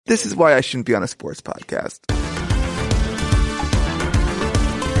This is why I shouldn't be on a sports podcast.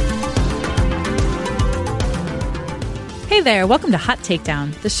 Hey there, welcome to Hot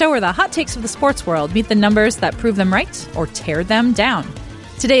Takedown, the show where the hot takes of the sports world meet the numbers that prove them right or tear them down.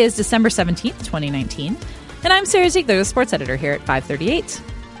 Today is December 17th, 2019, and I'm Sarah Ziegler, the sports editor here at 538.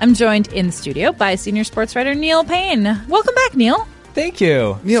 I'm joined in the studio by senior sports writer Neil Payne. Welcome back, Neil. Thank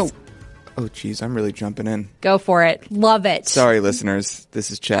you. Neil. Oh, geez, I'm really jumping in. Go for it. Love it. Sorry, listeners.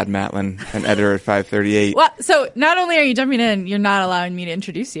 This is Chad Matlin, an editor at 538. Well, so not only are you jumping in, you're not allowing me to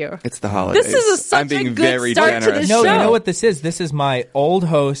introduce you. It's the holidays. This is such I'm being a good very start generous. to the No, show. you know what this is? This is my old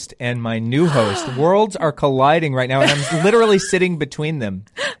host and my new host. Worlds are colliding right now, and I'm literally sitting between them.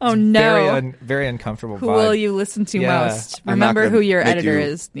 Oh, no. Very uncomfortable Who vibe. will you listen to Yeah. most? I'm not Remember gonna who your make editor you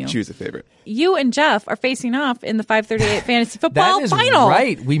is, Neil. Choose a favorite. You and Jeff are facing off in the 538 fantasy football That is final.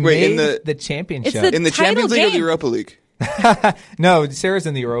 right. We Wait, made the championship. It's the In the title Champions League or the game. Europa League? No, Sarah's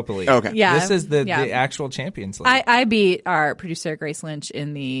in the Europa League. Okay. Yeah. This is the Yeah. actual Champions League. I beat our producer Grace Lynch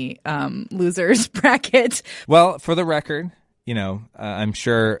in the losers bracket. Well, for the record, I'm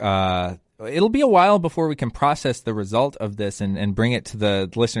sure it'll be a while before we can process the result of this and bring it to the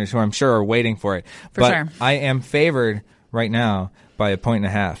listeners who I'm sure are waiting for it. But sure. I am favored right now by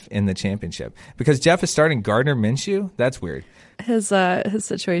 1.5 in the championship because Jeff is starting Gardner Minshew. That's weird. His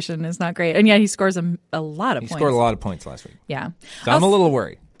situation is not great, and yet he scores a lot of He points. scored a lot of points last week. Yeah. So I'm a little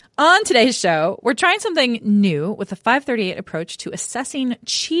worried. On today's show, we're trying something new with a 538 approach to assessing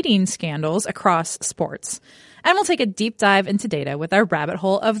cheating scandals across sports. And we'll take a deep dive into data with our rabbit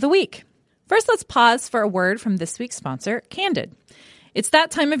hole of the week. First, let's pause for a word from this week's sponsor, Candid. It's that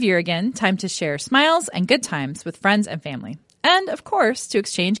time of year again, time to share smiles and good times with friends and family. And, of course, to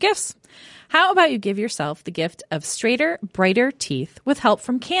exchange gifts. How about you give yourself the gift of straighter, brighter teeth with help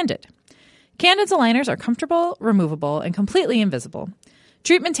from Candid? Candid's aligners are comfortable, removable, and completely invisible.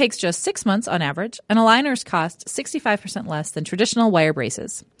 Treatment takes just 6 months on average, and aligners cost 65% less than traditional wire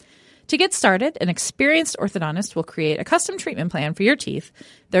braces. To get started, an experienced orthodontist will create a custom treatment plan for your teeth.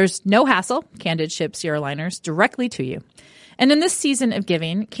 There's no hassle. Candid ships your aligners directly to you. And in this season of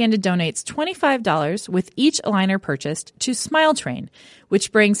giving, Candid donates $25 with each aligner purchased to Smile Train,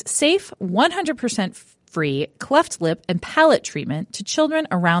 which brings safe, 100% free cleft lip and palate treatment to children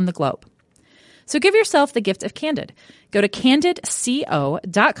around the globe. So give yourself the gift of Candid. Go to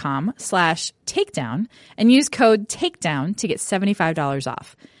candidco.com/takedown and use code TAKEDOWN to get $75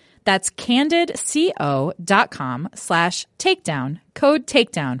 off. That's candidco.com/takedown, code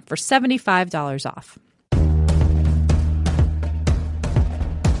TAKEDOWN for $75 off.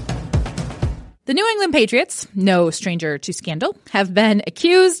 The New England Patriots, no stranger to scandal, have been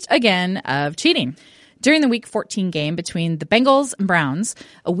accused again of cheating. During the Week 14 game between the Bengals and Browns,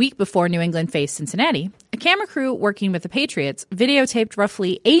 a week before New England faced Cincinnati, a camera crew working with the Patriots videotaped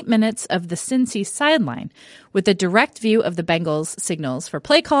roughly 8 minutes of the Cincy sideline with a direct view of the Bengals' signals for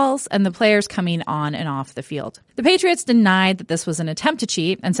play calls and the players coming on and off the field. The Patriots denied that this was an attempt to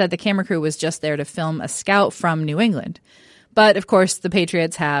cheat and said the camera crew was just there to film a scout from New England. But, of course, the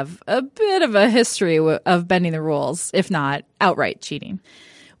Patriots have a bit of a history of bending the rules, if not outright cheating.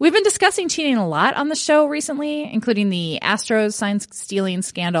 We've been discussing cheating a lot on the show recently, including the Astros sign-stealing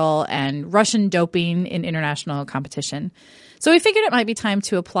scandal and Russian doping in international competition. So we figured it might be time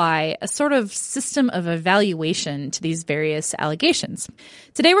to apply a sort of system of evaluation to these various allegations.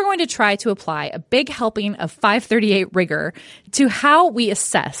 Today we're going to try to apply a big helping of 538 rigor to how we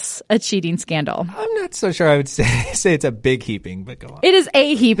assess a cheating scandal. I'm not so sure I would say it's a big heaping, but go on. It is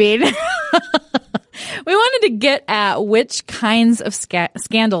a heaping. We wanted to get at which kinds of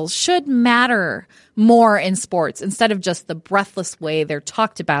scandals should matter more in sports instead of just the breathless way they're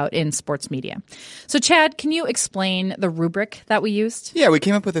talked about in sports media. So, Chad, can you explain the rubric that we used? Yeah, we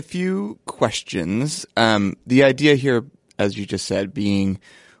came up with a few questions. The idea here, as you just said, being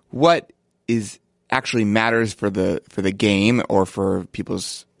what is actually matters for the game or for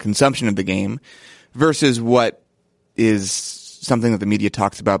people's consumption of the game versus what is something that the media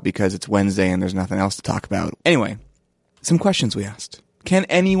talks about because it's Wednesday and there's nothing else to talk about. Anyway, some questions we asked. Can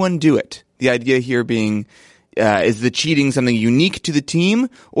anyone do it? The idea here being, is the cheating something unique to the team,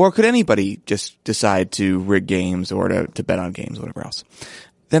 or could anybody just decide to rig games or to bet on games or whatever else?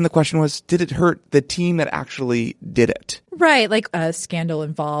 Then the question was, did it hurt the team that actually did it? Right, like a scandal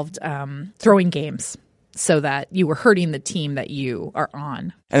involved throwing games so that you were hurting the team that you are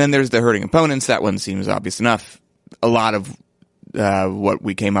on. And then there's the hurting opponents. That one seems obvious enough. A lot of what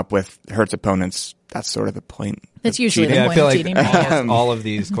we came up with hurts opponents. That's sort of the point. That's usually cheating. the point of cheating. All of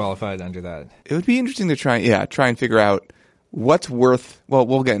these qualified under that. It would be interesting to try and figure out what's worth, well,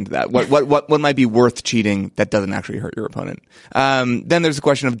 we'll get into that. What might be worth cheating that doesn't actually hurt your opponent? Then there's the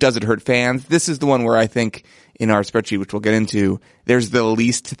question of, does it hurt fans? This is the one where I think in our spreadsheet, which we'll get into, there's the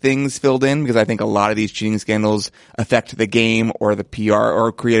least things filled in, because I think a lot of these cheating scandals affect the game or the PR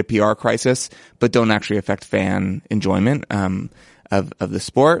or create a PR crisis, but don't actually affect fan enjoyment of the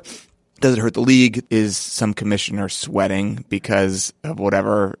sport. Does it hurt the league? Is some commissioner sweating because of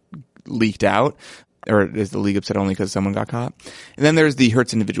whatever leaked out? Or is the league upset only because someone got caught? And then there's the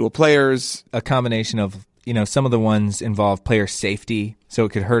hurts individual players. A combination of, some of the ones involve player safety. So it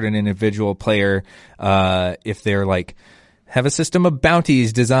could hurt an individual player if they're have a system of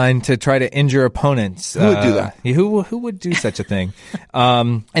bounties designed to try to injure opponents. Who would do that? Who would do such a thing?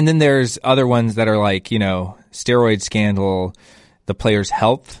 And then there's other ones that are steroid scandal. The player's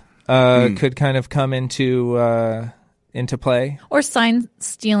health could kind of come into play. Or sign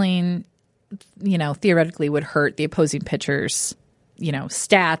stealing, theoretically would hurt the opposing pitcher's,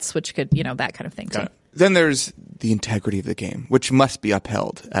 stats, which could, that kind of thing too. Then there's the integrity of the game, which must be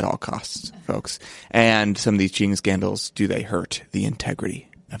upheld at all costs, folks. And some of these cheating scandals, do they hurt the integrity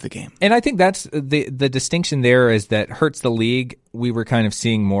of the game? And I think that's the distinction there is that hurts the league. We were kind of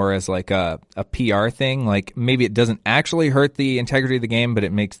seeing more as a PR thing. Maybe it doesn't actually hurt the integrity of the game, but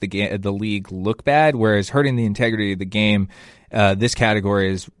it makes the league look bad. Whereas hurting the integrity of the game, this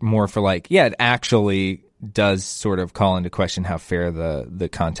category is more for it actually does sort of call into question how fair the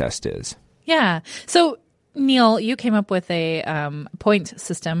contest is. Yeah. So, Neil, you came up with a point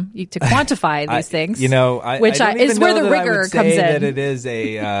system to quantify these things. Which is where the rigor comes in. That it is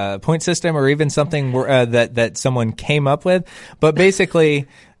a point system or even something that someone came up with, but basically,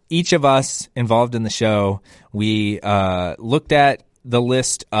 each of us involved in the show, we looked at the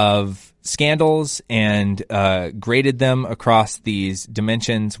list of scandals and graded them across these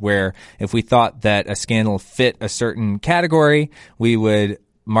dimensions. Where if we thought that a scandal fit a certain category, we would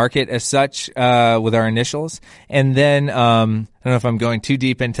mark it as such with our initials, and then I don't know if I'm going too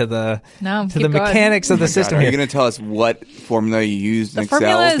deep into the mechanics of the system. Are you going to tell us what formula you used in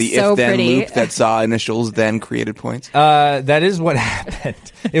Excel? The so if-then pretty. loop that saw initials then created points? That is what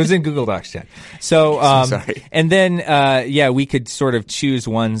happened. It was in Google Docs chat. So sorry. And then we could sort of choose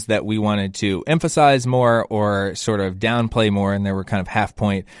ones that we wanted to emphasize more or sort of downplay more, and there were kind of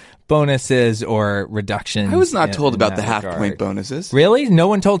half-point bonuses or reductions. I was not told about the regard. half-point bonuses. Really? No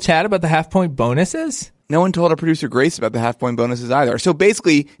one told Chad about the half-point bonuses? No one told our producer Grace about the half-point bonuses either. So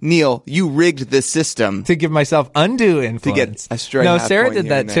basically, Neil, you rigged this system to give myself undue influence. To get a stray No, half Sarah point did here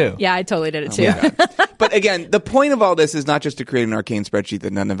that and too. there. Yeah, I totally did it too. But again, the point of all this is not just to create an arcane spreadsheet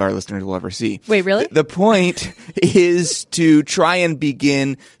that none of our listeners will ever see. Wait, really? The point is to try and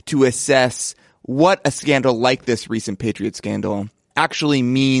begin to assess what a scandal like this recent Patriot scandal actually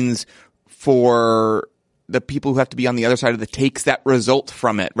means for the people who have to be on the other side of the takes that result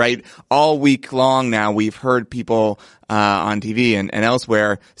from it, right? All week long now, we've heard people on TV and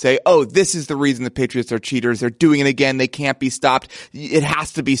elsewhere say, oh, this is the reason the Patriots are cheaters. They're doing it again. They can't be stopped. It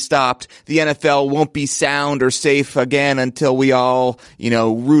has to be stopped. The NFL won't be sound or safe again until we all,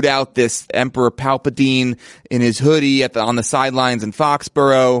 root out this Emperor Palpatine in his hoodie on the sidelines in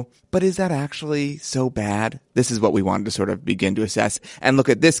Foxborough. But is that actually so bad? This is what we wanted to sort of begin to assess and look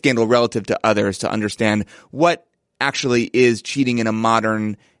at this scandal relative to others to understand what actually is cheating in a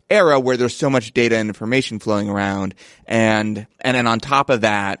modern era where there's so much data and information flowing around. And then on top of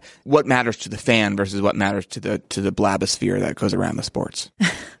that, what matters to the fan versus what matters to the blabosphere that goes around the sports.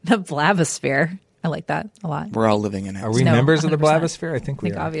 The blabosphere. I like that a lot. We're all living in it. Are we members of the blabosphere? I think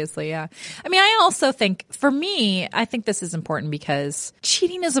we are. Obviously, yeah. I mean, I also think, for me, I think this is important because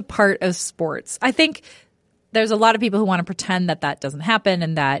cheating is a part of sports. I think there's a lot of people who want to pretend that doesn't happen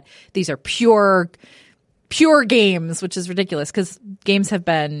and that these are pure games, which is ridiculous because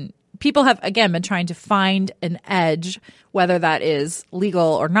people have, again, been trying to find an edge, whether that is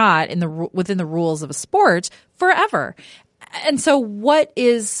legal or not, within the rules of a sport forever. And so what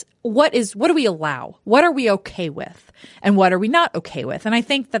do we allow? What are we okay with? And what are we not okay with? And I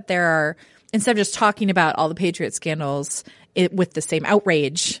think that there are, instead of just talking about all the Patriot scandals with the same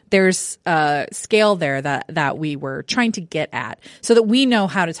outrage, there's a scale there that we were trying to get at so that we know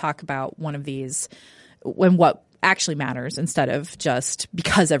how to talk about one of these when what actually matters instead of just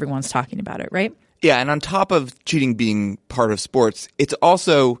because everyone's talking about it, right? Yeah, and on top of cheating being part of sports, it's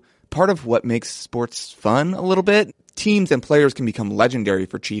also part of what makes sports fun a little bit. Teams and players can become legendary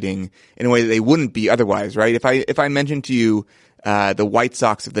for cheating in a way that they wouldn't be otherwise, right? If I mentioned to you the White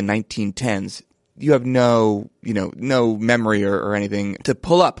Sox of the 1910s, you have no memory or anything to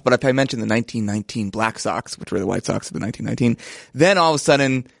pull up. But if I mentioned the 1919 Black Sox, which were the White Sox of the 1919, then all of a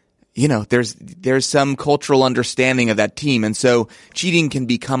sudden there's some cultural understanding of that team, and so cheating can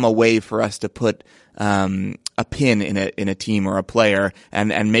become a way for us to put a pin in a team or a player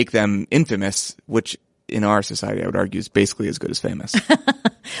and make them infamous, which in our society I would argue is basically as good as famous.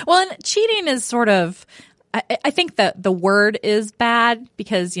 Well, and cheating is sort of, I think that the word is bad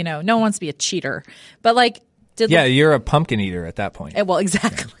because no one wants to be a cheater, but like you're a pumpkin eater at that point. Well,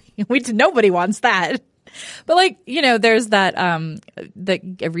 exactly. Yeah. Nobody wants that. But there's that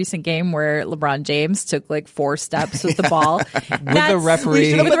a recent game where LeBron James took like 4 steps with the ball. With the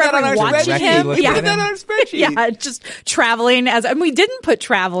referee watching him. Yeah. Put that on our spreadsheet. Yeah, just traveling we didn't put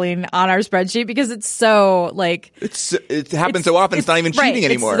traveling on our spreadsheet because it's so like it happens so often it's not even cheating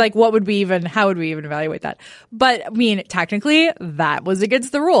anymore. It's like how would we even evaluate that? But I mean, technically that was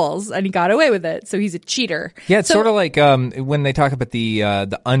against the rules and he got away with it. So he's a cheater. Yeah, it's sort of like when they talk about the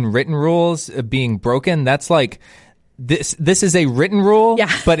unwritten rules being broken. That's like this is a written rule,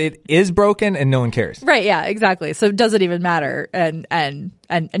 but it is broken and no one cares. Right, yeah, exactly. So does it even matter? And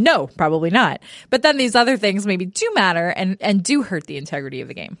no, probably not. But then these other things maybe do matter and do hurt the integrity of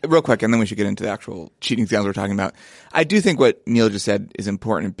the game. Real quick, and then we should get into the actual cheating scandals we're talking about. I do think what Neil just said is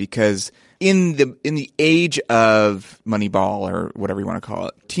important because in the age of Moneyball or whatever you want to call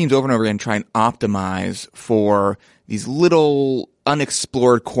it, teams over and over again try and optimize for these little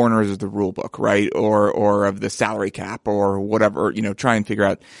unexplored corners of the rule book, right? Or of the salary cap or whatever, try and figure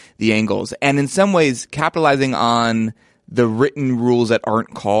out the angles. And in some ways, capitalizing on the written rules that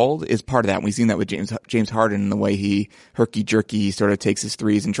aren't called is part of that. And we've seen that with James Harden in the way he herky-jerky sort of takes his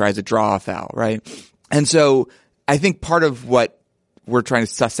threes and tries to draw a foul, right? And so I think part of what we're trying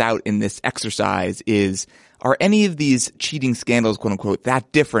to suss out in this exercise is, are any of these cheating scandals, quote unquote,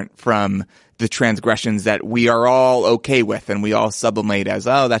 that different from the transgressions that we are all okay with and we all sublimate as,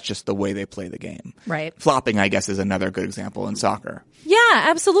 oh, that's just the way they play the game. Right. Flopping, I guess, is another good example in soccer. Yeah,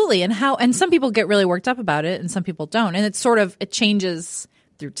 absolutely. And some people get really worked up about it and some people don't. And it changes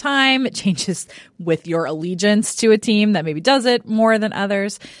through time. It changes with your allegiance to a team that maybe does it more than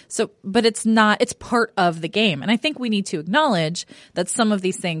others. But it's part of the game. And I think we need to acknowledge that some of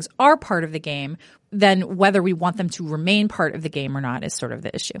these things are part of the game. Then whether we want them to remain part of the game or not is sort of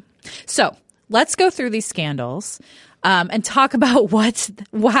the issue. So let's go through these scandals and talk about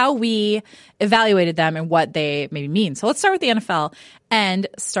how we evaluated them and what they maybe mean. So let's start with the NFL and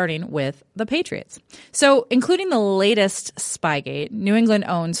starting with the Patriots. So including the latest Spygate, New England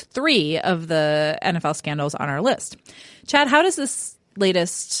owns 3 of the NFL scandals on our list. Chad, how does this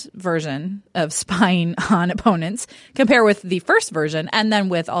latest version of spying on opponents compare with the first version and then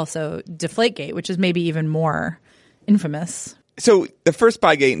with also Deflategate, which is maybe even more infamous? So the first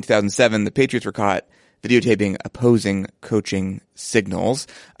Spygate in 2007, the Patriots were caught videotaping opposing coaching signals.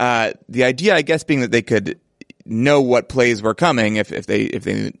 The idea, I guess, being that they could know what plays were coming if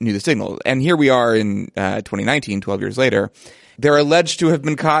they knew the signal. And here we are in 2019, 12 years later. They're alleged to have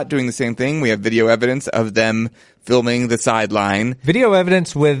been caught doing the same thing. We have video evidence of them filming the sideline. Video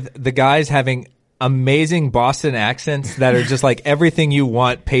evidence with the guys having amazing Boston accents that are just like everything you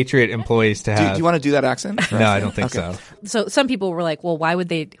want Patriot employees to have. Do you want to do that accent? No, I don't think so. So some people were like, well, why would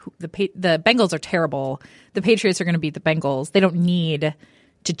they? The Bengals are terrible. The Patriots are going to beat the Bengals. They don't need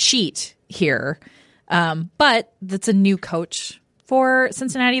to cheat here. But that's a new coach for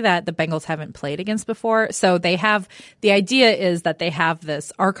Cincinnati that the Bengals haven't played against before. So the idea is that they have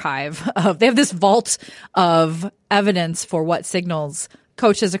this they have this vault of evidence for what signals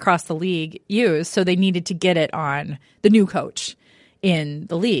coaches across the league use. So they needed to get it on the new coach in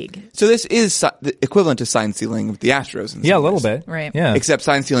the league. So this is the equivalent to sign stealing with the Astros. Yeah, a little bit. Right. Yeah. Except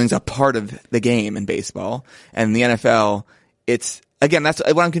sign stealing is a part of the game in baseball. And in the NFL, it's, again, that's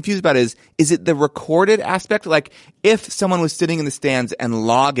what I'm confused about is it the recorded aspect? Like if someone was sitting in the stands and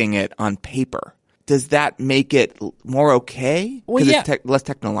logging it on paper, does that make it more okay? Well, yeah. It's less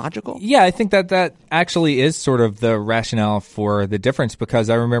technological? Yeah, I think that actually is sort of the rationale for the difference, because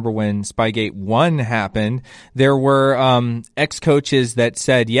I remember when Spygate 1 happened, there were ex-coaches that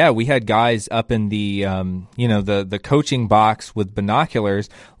said, yeah, we had guys up in the the coaching box with binoculars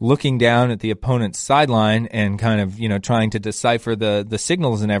looking down at the opponent's sideline and kind of, trying to decipher the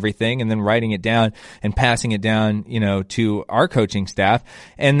signals and everything, and then writing it down and passing it down, to our coaching staff.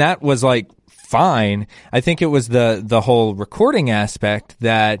 And that was like fine. I think it was the whole recording aspect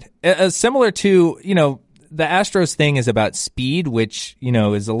that similar to, the Astros thing is about speed, which,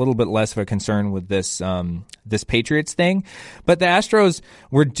 is a little bit less of a concern with this Patriots thing. But the Astros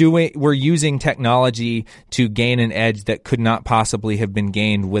were using technology to gain an edge that could not possibly have been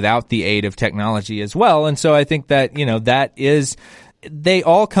gained without the aid of technology as well. And so I think that, that is, they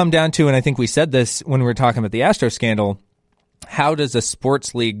all come down to, and I think we said this when we were talking about the Astros scandal, how does a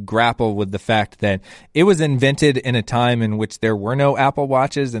sports league grapple with the fact that it was invented in a time in which there were no Apple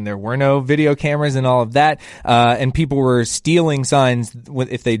Watches and there were no video cameras and all of that, and people were stealing signs.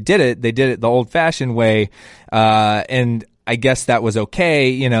 If they did it the old-fashioned way, and I guess that was okay.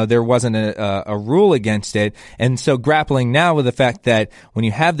 You know, there wasn't a rule against it. And so grappling now with the fact that when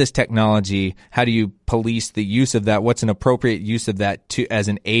you have this technology, how do you police the use of that? What's an appropriate use of that as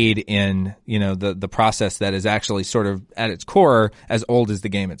an aid in, you know, the process that is actually sort of at its core as old as the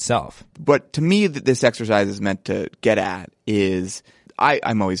game itself? But to me, this exercise is meant to get at is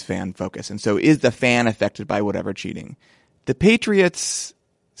I'm always fan focused. And so is the fan affected by whatever cheating? The Patriots,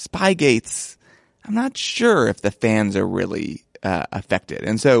 Spygates, I'm not sure if the fans are really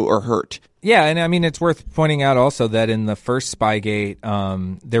affected or hurt. Yeah, and I mean, it's worth pointing out also that in the first Spygate,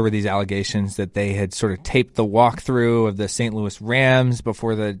 there were these allegations that they had sort of taped the walkthrough of the St. Louis Rams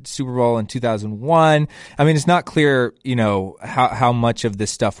before the Super Bowl in 2001. I mean, it's not clear, you know, how much of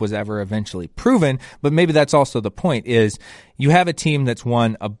this stuff was ever eventually proven, but maybe that's also the point is you have a team that's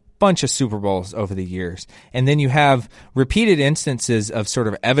won a bunch of Super Bowls over the years, and then you have repeated instances of sort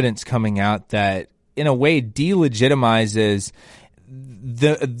of evidence coming out that in a way delegitimizes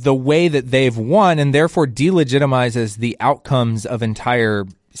the way that they've won and therefore delegitimizes the outcomes of entire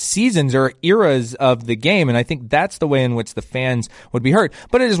seasons or eras of the game. And I think that's the way in which the fans would be hurt.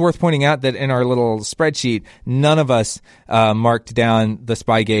 But it is worth pointing out that in our little spreadsheet, none of us marked down the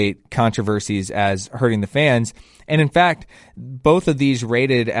Spygate controversies as hurting the fans. And in fact, both of these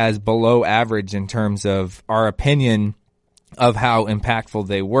rated as below average in terms of our opinion of how impactful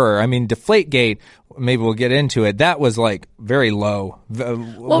they were. I mean, Deflategate, maybe we'll get into it. That was like very low.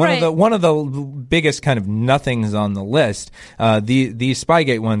 One of the biggest kind of nothings on the list. These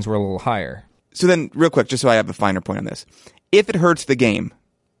Spygate ones were a little higher. So then, real quick, just so I have a finer point on this, if it hurts the game,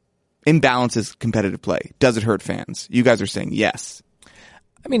 imbalances competitive play, does it hurt fans? You guys are saying yes.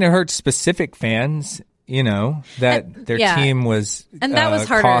 I mean, it hurts specific fans. You know that their team was and that was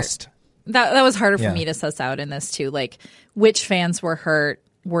harder. That was harder for me to suss out in this too. Like, which fans were hurt?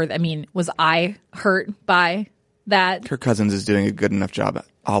 Was I hurt by that? Kirk Cousins is doing a good enough job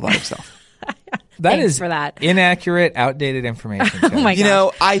all by himself. That is for that. Inaccurate, outdated information. Oh my gosh. You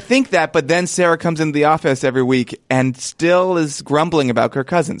know, I think that, but then Sarah comes into the office every week and still is grumbling about Kirk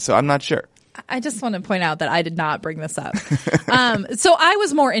Cousins, so I'm not sure. I just want to point out that I did not bring this up. So I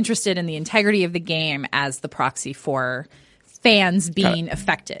was more interested in the integrity of the game as the proxy for fans being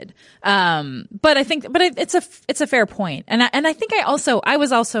affected. But it's a fair point. And I think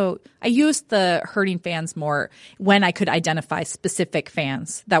I used the hurting fans more when I could identify specific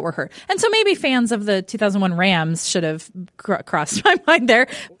fans that were hurt. And so maybe fans of the 2001 Rams should have crossed my mind there.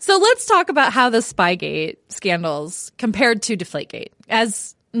 So let's talk about how the Spygate scandals compared to Deflategate.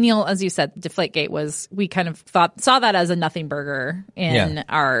 As Neil, as you said, Deflategate we kind of saw that as a nothing burger in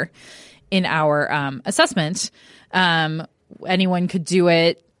our assessment. Anyone could do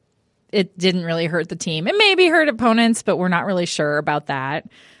it. It didn't really hurt the team. It maybe hurt opponents, but we're not really sure about that.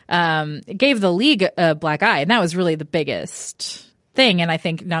 It gave the league a black eye, and that was really the biggest thing. And I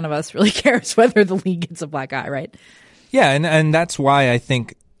think none of us really cares whether the league gets a black eye, right? Yeah, and that's why I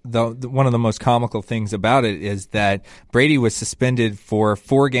think one of the most comical things about it is that Brady was suspended for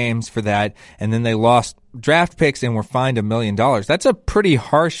 4 games for that, and then they lost draft picks and were fined $1 million. That's a pretty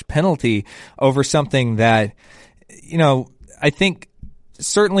harsh penalty over something that, you know, I think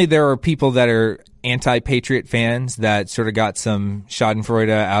certainly there are people that are anti-Patriot fans that sort of got some schadenfreude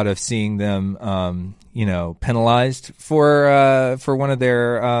out of seeing them, penalized for one of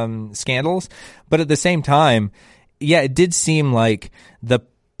their scandals. But at the same time, yeah, it did seem like the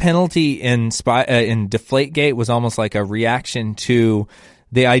penalty in Deflategate was almost like a reaction to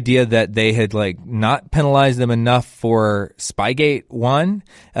the idea that they had like not penalized them enough for Spygate 1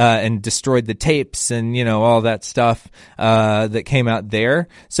 and destroyed the tapes and, you know, all that stuff that came out there.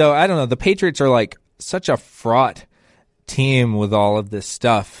 So I don't know. The Patriots are like such a fraught team with all of this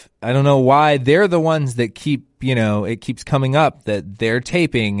stuff. I don't know why they're the ones that it keeps coming up that they're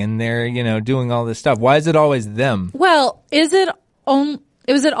taping and they're, doing all this stuff. Why is it always them? Well, is it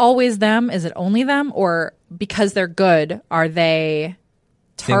always them? Is it only them? Or because they're good, are they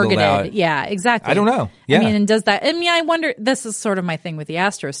targeted? Yeah, exactly. I don't know. Yeah. I mean, and does that, I wonder, this is sort of my thing with the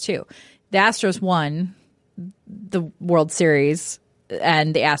Astros too. The Astros won the World Series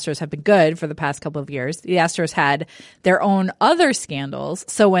and the Astros have been good for the past couple of years. The Astros had their own other scandals.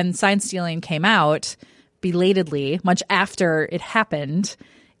 So when sign stealing came out belatedly, much after it happened,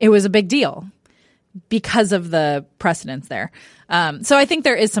 it was a big deal because of the precedents there. So I think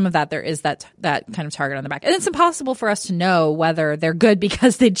there is some of that. There is that kind of target on the back. And it's impossible for us to know whether they're good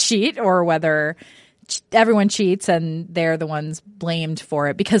because they cheat or whether everyone cheats and they're the ones blamed for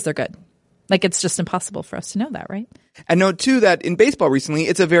it because they're good. Like, it's just impossible for us to know that, right? And note, too, that in baseball recently,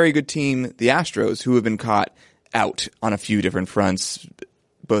 it's a very good team, the Astros, who have been caught out on a few different fronts,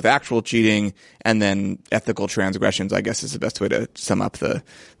 both actual cheating and then ethical transgressions, I guess is the best way to sum up the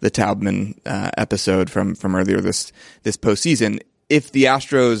Taubman episode from earlier this postseason. If the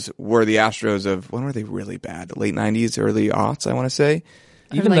Astros were the Astros of, when were they really bad? The late 90s, early aughts, I want to say?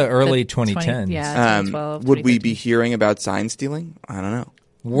 Even the early 2010s. Yeah, 2012, would we be hearing about sign stealing? I don't know.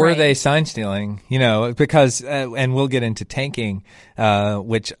 Were they sign stealing? Because, and we'll get into tanking,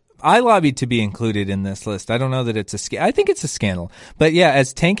 which I lobbied to be included in this list. I don't know that it's I think it's a scandal. But yeah,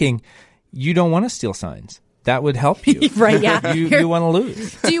 as tanking, you don't want to steal signs. That would help you. Right, yeah. You want to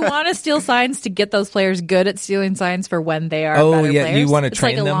lose. Do you want to steal signs to get those players good at stealing signs for when they are better players? You want to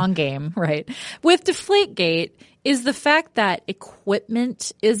train them? It's like a long game, right? With Deflategate, is the fact that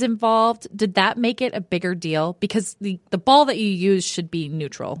equipment is involved, did that make it a bigger deal? Because the ball that you use should be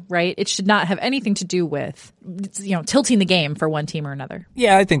neutral, right? It should not have anything to do with, tilting the game for one team or another.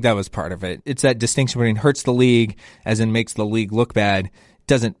 Yeah, I think that was part of it. It's that distinction between hurts the league, as in makes the league look bad,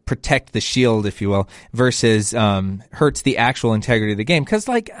 doesn't protect the shield, if you will, versus hurts the actual integrity of the game. Because,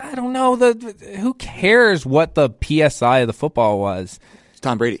 I don't know, who cares what the PSI of the football was?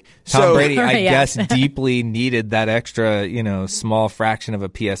 Tom Brady. Tom Brady, I guess, deeply needed that extra, small fraction of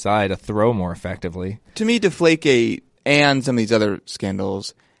a PSI to throw more effectively. To me, Deflategate and some of these other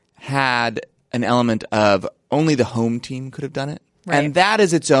scandals had an element of only the home team could have done it. Right. And that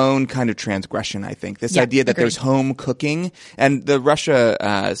is its own kind of transgression, I think. This idea that there's home cooking and the Russia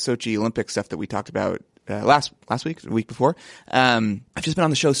Sochi Olympic stuff that we talked about last week, the week before. I've just been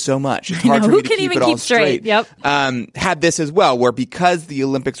on the show so much. It's hard for me to keep it all straight. Yep. Had this as well, where because the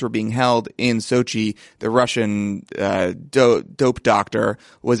Olympics were being held in Sochi, the Russian dope doctor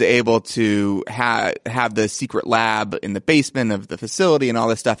was able to have the secret lab in the basement of the facility and all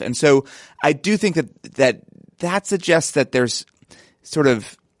this stuff. And so I do think that suggests that there's sort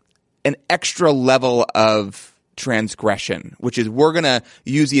of an extra level of transgression, which is we're going to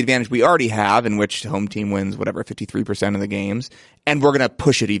use the advantage we already have, in which home team wins, 53% of the games, and we're going to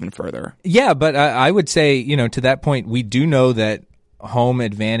push it even further. Yeah, but I would say, to that point, we do know that home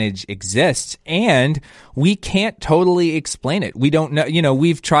advantage exists, and we can't totally explain it. We don't know,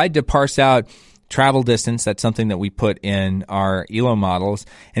 we've tried to parse out travel distance. That's something that we put in our ELO models,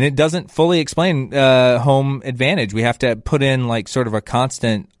 and it doesn't fully explain home advantage. We have to put in sort of a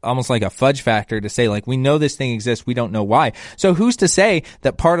constant, almost like a fudge factor to say we know this thing exists, we don't know why. So who's to say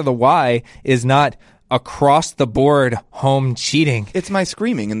that part of the why is not across the board home cheating? It's my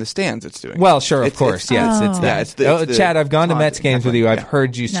screaming in the stands it's doing. Well, sure, of course. Yes, it's that. Yeah, it's Chad, I've gone to Mets games with you. I've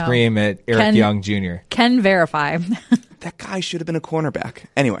heard you scream at Eric Young Jr. Can verify. That guy should have been a cornerback.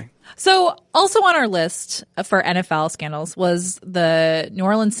 Anyway. So also on our list for NFL scandals was the New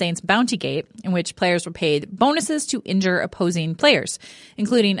Orleans Saints Bounty Gate, in which players were paid bonuses to injure opposing players,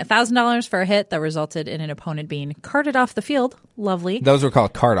 including $1,000 for a hit that resulted in an opponent being carted off the field. Lovely. Those were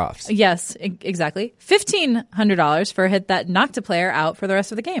called cart-offs. Yes, exactly. $1,500 for a hit that knocked a player out for the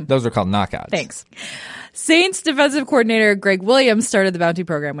rest of the game. Those were called knockouts. Thanks. Saints defensive coordinator Greg Williams started the bounty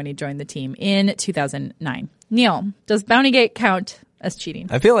program when he joined the team in 2009. Neil, does Bountygate count as cheating?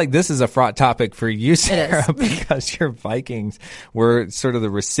 I feel like this is a fraught topic for you, Sarah, because your Vikings were sort of the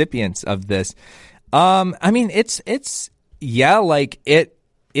recipients of this. It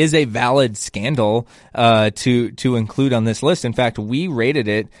is a valid scandal to include on this list. In fact, we rated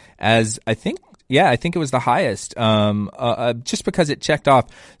it as, I think it was the highest, just because it checked off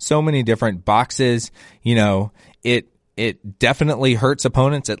so many different boxes. It definitely hurts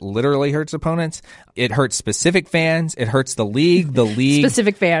opponents. It literally hurts opponents. It hurts specific fans. It hurts the league.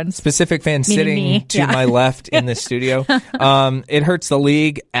 Specific fans sitting to my left in the studio. It hurts the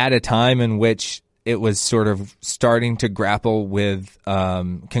league at a time in which it was sort of starting to grapple with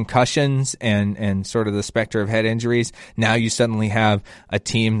concussions and sort of the specter of head injuries. Now you suddenly have a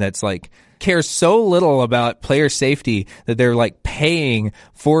team that's cares so little about player safety that they're paying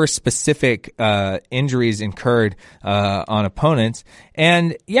for specific injuries incurred on opponents.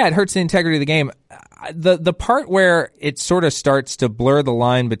 And yeah, it hurts the integrity of the game. The part where it sort of starts to blur the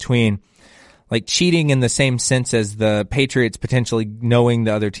line between cheating in the same sense as the Patriots potentially knowing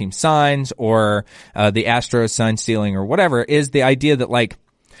the other team's signs or the Astros sign stealing or whatever is the idea that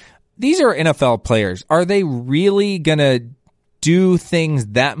these are NFL players. Are they really gonna do things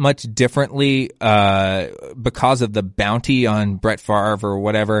that much differently because of the bounty on Brett Favre or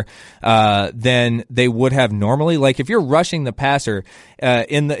whatever than they would have normally. Like if you're rushing the passer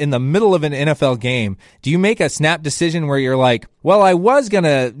in the middle of an NFL game, do you make a snap decision where you're like, well, I was going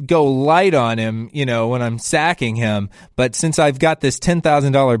to go light on him, when I'm sacking him, but since I've got this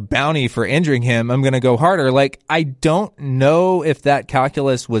 $10,000 bounty for injuring him, I'm going to go harder. Like, I don't know if that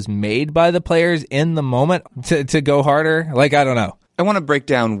calculus was made by the players in the moment to go harder. Like, I don't know. I want to break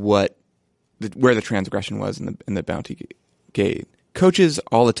down where the transgression was in the bounty gate. Coaches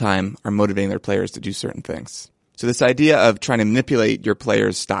all the time are motivating their players to do certain things. So this idea of trying to manipulate your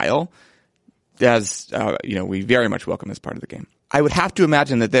player's style, we very much welcome as part of the game. I would have to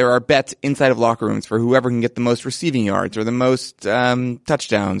imagine that there are bets inside of locker rooms for whoever can get the most receiving yards or the most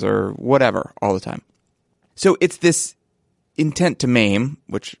touchdowns or whatever all the time. So it's this intent to maim,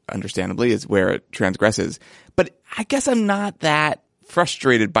 which understandably is where it transgresses. But I guess I'm not that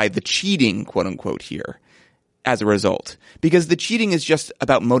frustrated by the cheating, quote unquote, here as a result, because the cheating is just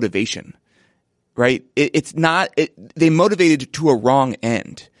about motivation, right? It's not, they motivated to a wrong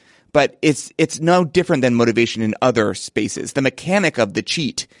end. But it's no different than motivation in other spaces. The mechanic of the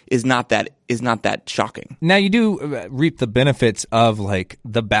cheat is not that shocking. Now you do reap the benefits of like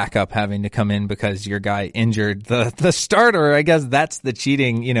the backup having to come in because your guy injured the starter. I guess that's the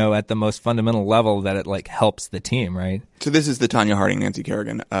cheating, at the most fundamental level, that it like helps the team, right? So this is the Tanya Harding, Nancy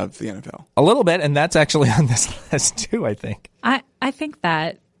Kerrigan of the NFL. A little bit, and that's actually on this list too, I think. I think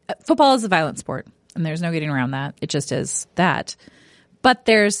that football is a violent sport, and there's no getting around that. It just is that. But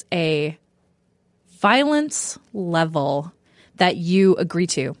there's a violence level that you agree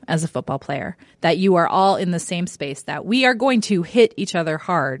to as a football player, that you are all in the same space, that we are going to hit each other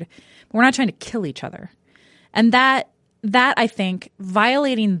hard. But we're not trying to kill each other. And that I think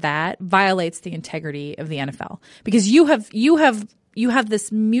violating that violates the integrity of the NFL, because you have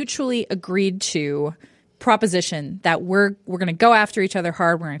this mutually agreed to proposition that we're going to go after each other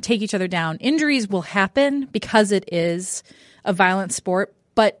hard. We're going to take each other down. Injuries will happen because it is a violent sport,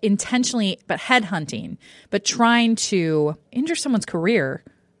 but headhunting, but trying to injure someone's career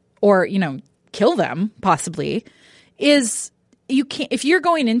or, kill them possibly is, you can't, if you're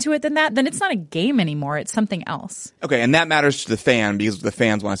going into it then it's not a game anymore. It's something else. Okay. And that matters to the fan because the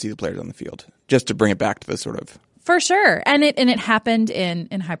fans want to see the players on the field, just to bring it back to the sort of. For sure. And it happened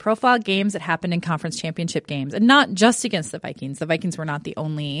in high profile games. It happened in conference championship games, and not just against the Vikings. The Vikings were not the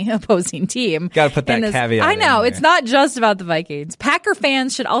only opposing team. Got to put that caveat. I know it's not just about the Vikings. Packer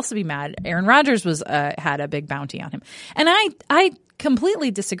fans should also be mad. Aaron Rodgers had a big bounty on him. And I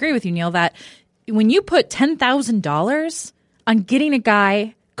completely disagree with you, Neil, that when you put $10,000 on getting a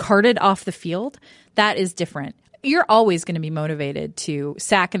guy carted off the field, that is different. You're always going to be motivated to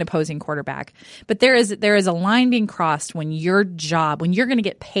sack an opposing quarterback. But there is a line being crossed when you're going to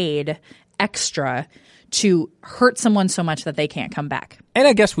get paid extra to hurt someone so much that they can't come back. And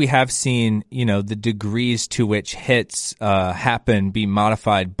I guess we have seen, the degrees to which hits happen be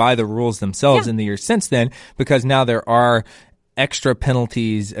modified by the rules themselves in the years since then, because now there are extra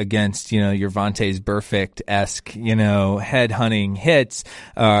penalties against, your Vontaze Burfict-esque, head hunting hits,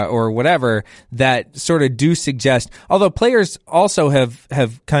 or whatever, that sort of do suggest, although players also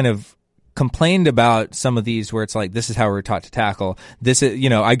have kind of complained about some of these where it's like, this is how we're taught to tackle. This is,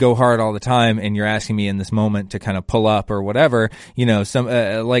 I go hard all the time and you're asking me in this moment to kind of pull up or whatever, some,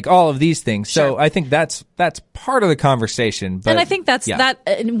 like all of these things. Sure. So I think that's part of the conversation. But, and I think that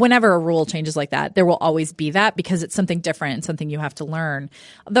whenever a rule changes like that, there will always be that, because it's something different and something you have to learn.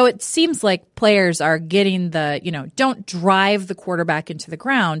 Though it seems like players are getting don't drive the quarterback into the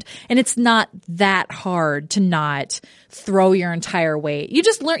ground. And it's not that hard to not throw your entire weight. You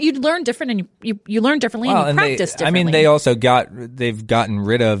learn different, and you learn differently, and you practice differently. They've gotten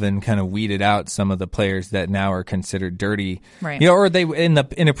rid of and kind of weeded out some of the players that now are considered dirty. Right. Or they in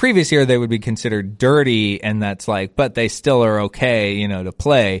a previous year they would be considered dirty, and that's like, but they still are okay, to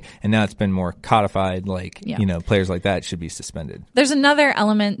play. And now it's been more codified, players like that should be suspended. There's another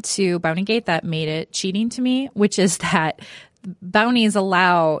element to Bountygate that made it cheating to me, which is that bounties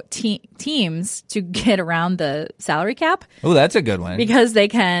allow teams to get around the salary cap. Oh, that's a good one. Because they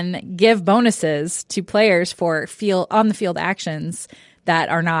can give bonuses to players for on the field actions that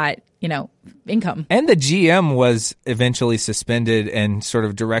are not, income. And the GM was eventually suspended and sort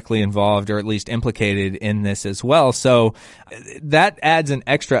of directly involved, or at least implicated in this as well. So that adds an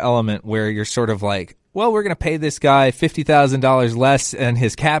extra element where you're sort of like, well, we're going to pay this guy $50,000 less in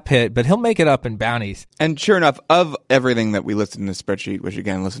his cap hit, but he'll make it up in bounties. And sure enough, of everything that we listed in this spreadsheet, which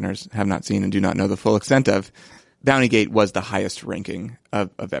again, listeners have not seen and do not know the full extent of, Bountygate was the highest ranking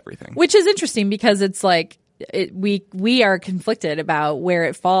of everything. Which is interesting, because it's like, we are conflicted about where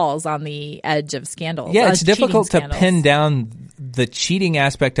it falls on the edge of scandals. Yeah, it's difficult to scandals. pin down the cheating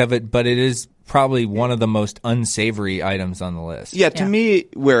aspect of it, but it is probably one of the most unsavory items on the list. Yeah, to me,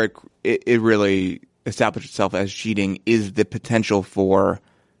 where it really established itself as cheating is the potential for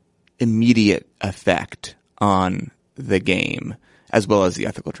immediate effect on the game, as well as the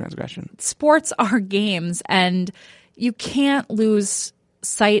ethical transgression. Sports are games, and you can't lose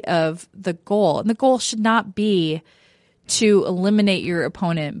sight of the goal. And the goal should not be to eliminate your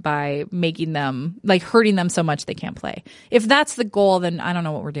opponent by making them, like, hurting them so much they can't play. If that's the goal, then I don't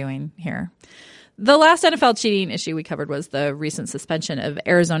know what we're doing here. The last NFL cheating issue we covered was the recent suspension of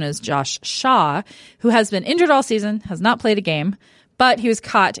Arizona's Josh Shaw, who has been injured all season, has not played a game, but he was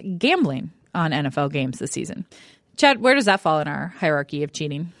caught gambling on NFL games this season. Chad, where does that fall in our hierarchy of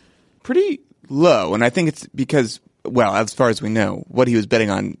cheating? Pretty low, and I think it's because, well, as far as we know, what he was betting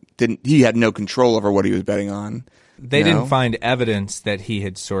on, he had no control over what he was betting on. They didn't find evidence that he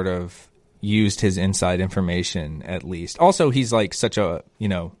had sort of used his inside information, at least. Also, he's like such a,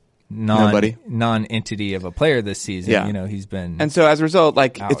 non-entity of a player this season. Yeah. He's been... And so as a result,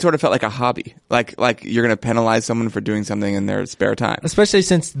 like, out. it sort of felt like a hobby. Like you're going to penalize someone for doing something in their spare time. Especially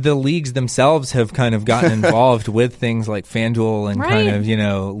since the leagues themselves have kind of gotten involved with things like FanDuel and kind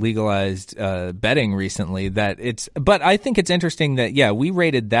of, legalized betting recently. But I think it's interesting that, we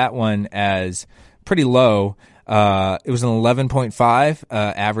rated that one as pretty low. It was an 11.5.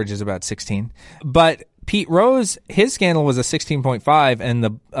 Average is about 16. But Pete Rose, his scandal was a 16.5, and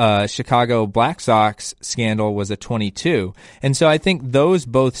the Chicago Black Sox scandal was a 22. And so I think those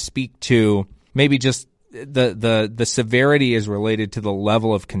both speak to maybe just the severity is related to the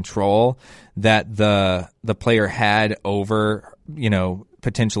level of control that the player had over,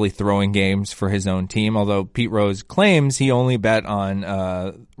 potentially throwing games for his own team. Although Pete Rose claims he only bet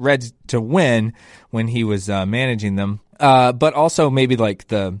on Reds to win when he was managing them. But also maybe like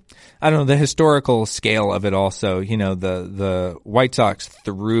the historical scale of it also, the White Sox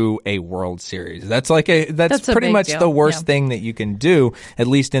threw a World Series. That's pretty much the worst thing that you can do, at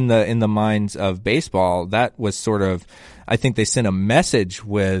least in the minds of baseball. That was sort of, I think they sent a message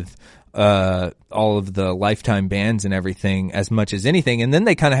with all of the lifetime bans and everything as much as anything. And then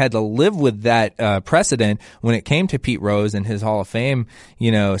they kind of had to live with that precedent when it came to Pete Rose and his Hall of Fame,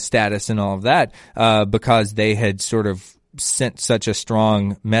 status and all of that, because they had sort of sent such a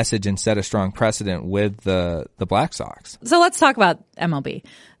strong message and set a strong precedent with the Black Sox. So let's talk about MLB.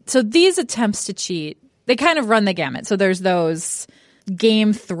 So these attempts to cheat, they kind of run the gamut. So there's those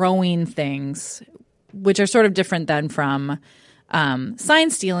game throwing things, which are sort of different than from sign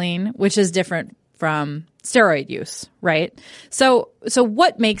stealing, which is different from steroid use, right? So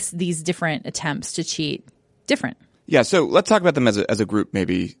what makes these different attempts to cheat different? Yeah, so let's talk about them as a group,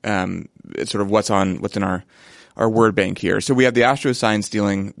 maybe. It's sort of what's in our word bank here. So we have the Astros sign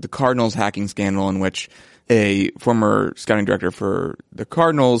stealing, the Cardinals hacking scandal, in which a former scouting director for the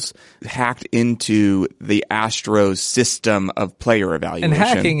Cardinals hacked into the Astros system of player evaluation. And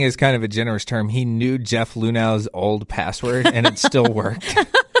hacking is kind of a generous term. He knew Jeff Lunau's old password, and it still worked.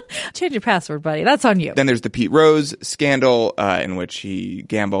 Change your password, buddy. That's on you. Then there's the Pete Rose scandal, in which he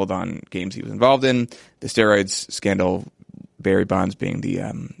gambled on games he was involved in. The steroids scandal, Barry Bonds being the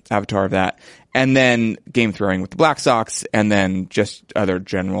avatar of that. And then game throwing with the Black Sox, and then just other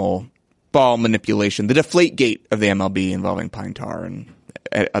general ball manipulation, the deflate gate of the MLB involving pine tar and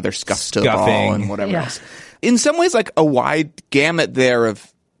other scuffs to the ball and whatever else. In some ways, like a wide gamut there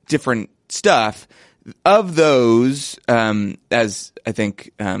of different stuff. Of those, as I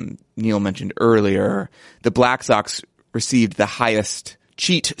think Neil mentioned earlier, the Black Sox received the highest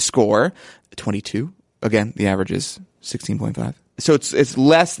cheat score, 22. Again, the average is 16.5. So it's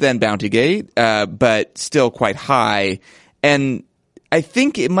less than Bountygate, but still quite high. And I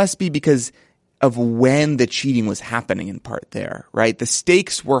think it must be because of when the cheating was happening in part there, right? The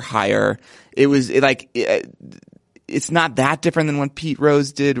stakes were higher. It was it's not that different than what Pete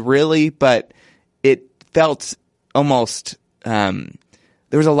Rose did, really, but it felt almost there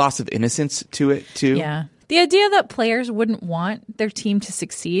was a loss of innocence to it too. Yeah. The idea that players wouldn't want their team to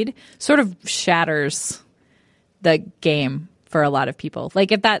succeed sort of shatters the game for a lot of people.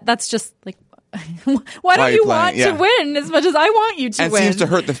 Like if that's just like, why don't you want to win as much as I want you to win? And seems to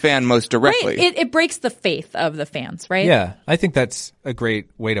hurt the fan most directly. Right. It breaks the faith of the fans, right? Yeah, I think that's a great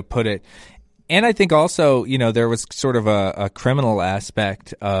way to put it. And I think also, there was sort of a criminal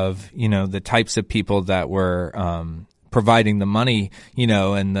aspect of, the types of people that were providing the money,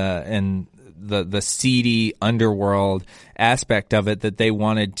 and the seedy underworld aspect of it that they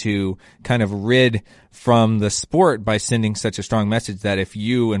wanted to kind of rid from the sport by sending such a strong message that if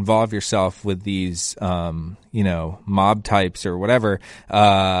you involve yourself with these, mob types or whatever,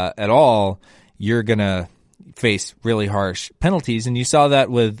 at all, you're gonna face really harsh penalties. And you saw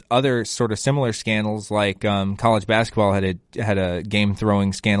that with other sort of similar scandals, like college basketball had a game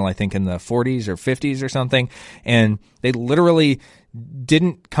throwing scandal, I think in the 40s or 50s or something, and they literally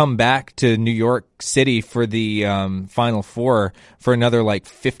didn't come back to New York City for the Final Four for another like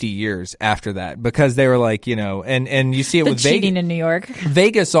 50 years after that, because they were like, and you see it with cheating in New York.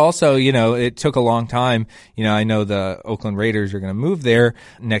 Vegas also, it took a long time. I know the Oakland Raiders are going to move there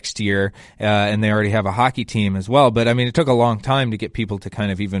next year, and they already have a hockey team as well. But I mean, it took a long time to get people to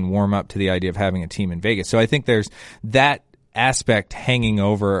kind of even warm up to the idea of having a team in Vegas. So I think there's that aspect hanging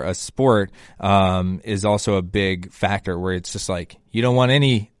over a sport is also a big factor, where it's just like you don't want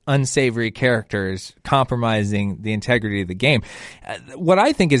any unsavory characters compromising the integrity of the game. What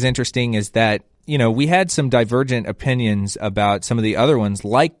I think is interesting is that we had some divergent opinions about some of the other ones,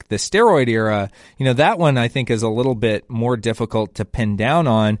 like the steroid era. That one I think is a little bit more difficult to pin down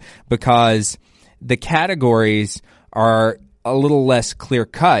on, because the categories are a little less clear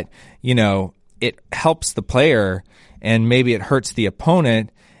cut. It helps the player and maybe it hurts the opponent.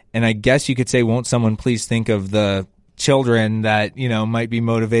 And I guess you could say, won't someone please think of the children that, might be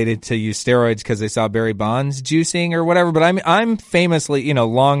motivated to use steroids because they saw Barry Bonds juicing or whatever. But I'm famously,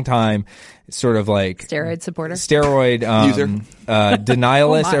 long time sort of like steroid supporter, steroid user,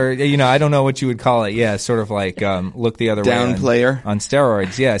 denialist, or, I don't know what you would call it. Yeah. Sort of like, look the other down way player on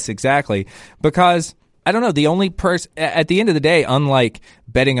steroids. Yes, exactly. Because I don't know, the only person, at the end of the day, unlike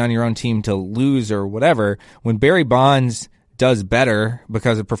betting on your own team to lose or whatever, when Barry Bonds does better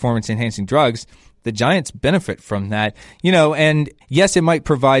because of performance-enhancing drugs, the Giants benefit from that. And yes, it might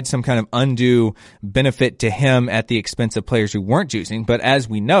provide some kind of undue benefit to him at the expense of players who weren't juicing. But as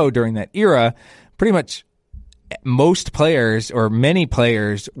we know, during that era, pretty much most players or many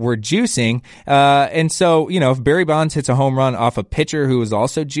players were juicing. And so, if Barry Bonds hits a home run off a pitcher who was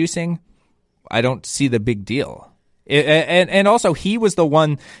also juicing, I don't see the big deal. And also, he was the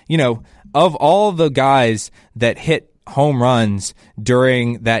one, of all the guys that hit home runs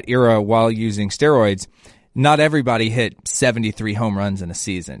during that era while using steroids, not everybody hit 73 home runs in a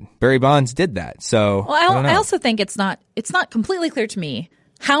season. Barry Bonds did that. So I also think it's not completely clear to me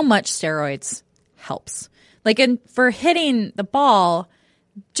how much steroids helps. Like for hitting the ball,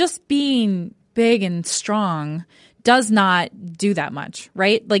 just being big and strong does not do that much,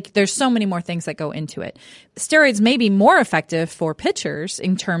 right? Like there's so many more things that go into it. Steroids may be more effective for pitchers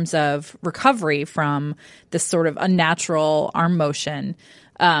in terms of recovery from this sort of unnatural arm motion.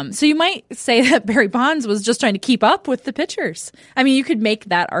 So you might say that Barry Bonds was just trying to keep up with the pitchers. I mean, you could make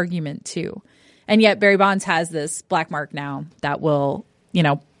that argument too. And yet Barry Bonds has this black mark now that will,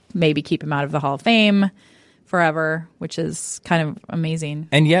 maybe keep him out of the Hall of Fame forever, which is kind of amazing.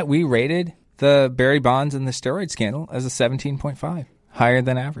 And yet we rated the Barry Bonds and the steroid scandal as a 17.5, higher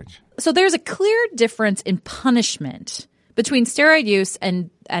than average. So there's a clear difference in punishment between steroid use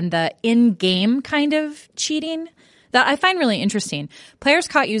and the in-game kind of cheating that I find really interesting. Players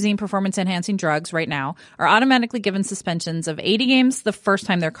caught using performance-enhancing drugs right now are automatically given suspensions of 80 games the first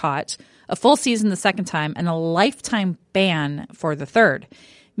time they're caught, a full season the second time, and a lifetime ban for the third.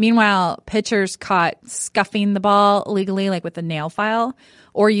 Meanwhile, pitchers caught scuffing the ball illegally, like with a nail file,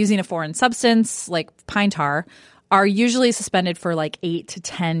 or using a foreign substance like pine tar, are usually suspended for like 8 to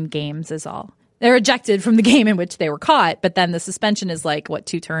 10 games is all. They're ejected from the game in which they were caught, but then the suspension is like,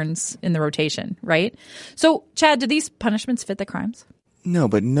 2 turns in the rotation, right? So, Chad, do these punishments fit the crimes? No,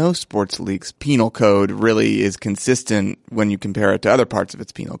 but no sports league's penal code really is consistent when you compare it to other parts of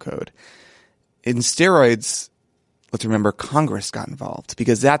its penal code. In steroids, let's remember Congress got involved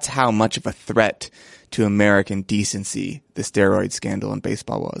because that's how much of a threat to American decency the steroid scandal in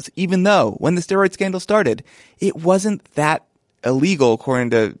baseball was. Even though when the steroid scandal started, it wasn't that illegal according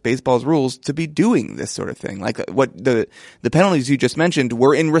to baseball's rules to be doing this sort of thing. Like what the penalties you just mentioned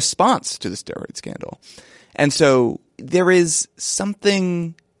were in response to the steroid scandal. And so there is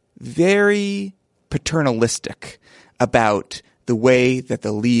something very paternalistic about the way that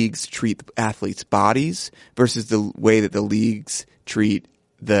the leagues treat athletes' bodies versus the way that the leagues treat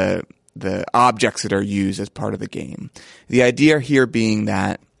the objects that are used as part of the game. The idea here being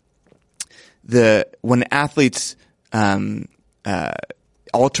that when athletes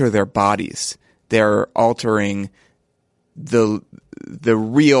alter their bodies, they're altering the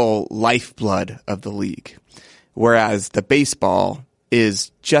real lifeblood of the league, whereas the baseball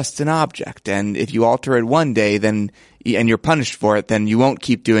is just an object, and if you alter it one day, then and you're punished for it, then you won't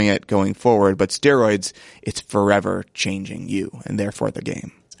keep doing it going forward. But steroids, it's forever changing you and therefore the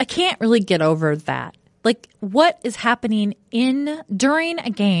game. I can't really get over that. Like, what is happening during a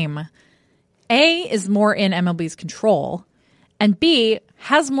game, A, is more in MLB's control, and B,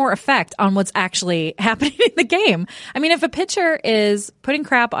 has more effect on what's actually happening in the game. I mean, if a pitcher is putting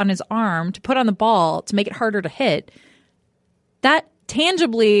crap on his arm to put on the ball to make it harder to hit, that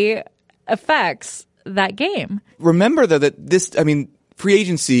tangibly affects that game. Remember, though, that free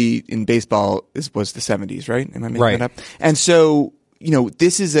agency in baseball was the 70s, right? Am I making that up? And so,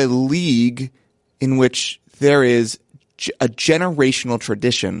 this is a league in which there is a generational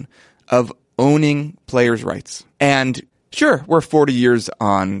tradition of owning players' rights. And sure, we're 40 years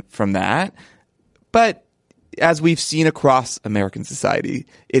on from that, but as we've seen across American society,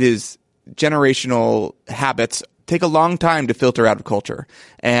 it is generational habits take a long time to filter out of culture.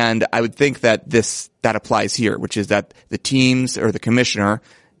 And I would think that that applies here, which is that the teams or the commissioner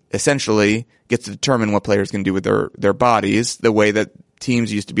essentially gets to determine what players can do with their bodies the way that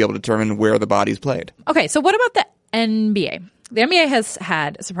teams used to be able to determine where the body's played. Okay, so what about the NBA? The NBA has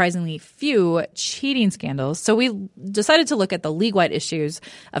had surprisingly few cheating scandals, so we decided to look at the league-wide issues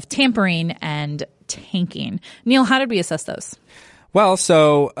of tampering and tanking. Neil, how did we assess those? Well,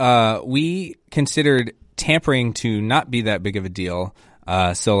 so we considered tampering to not be that big of a deal.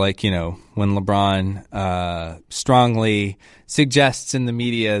 So when LeBron strongly suggests in the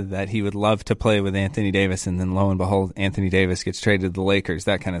media that he would love to play with Anthony Davis, and then lo and behold, Anthony Davis gets traded to the Lakers,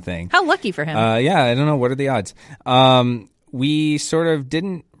 that kind of thing. How lucky for him. Yeah, I don't know. What are the odds? We sort of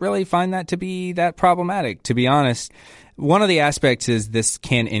didn't really find that to be that problematic, to be honest. One of the aspects is this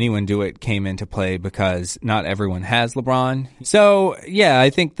 "can anyone do it" came into play because not everyone has LeBron. So, yeah, I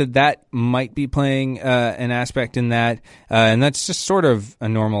think that might be playing an aspect in that, and that's just sort of a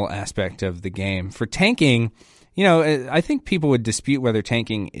normal aspect of the game. For tanking, I think people would dispute whether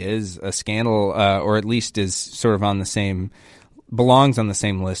tanking is a scandal or at least is sort of belongs on the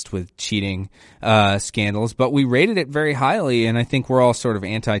same list with cheating scandals, but we rated it very highly, and I think we're all sort of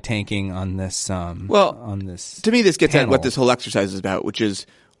anti-tanking on this. On this, to me, this gets panel. at what this whole exercise is about, which is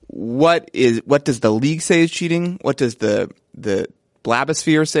what does the league say is cheating? What does the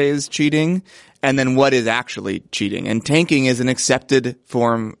blabosphere say is cheating? And then what is actually cheating? And tanking is an accepted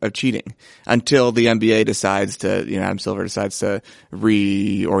form of cheating until the NBA decides to, Adam Silver decides to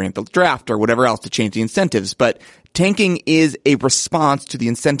reorient the draft or whatever else to change the incentives. But tanking is a response to the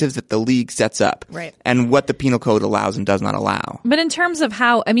incentives that the league sets up. Right. And what the penal code allows and does not allow. But in terms of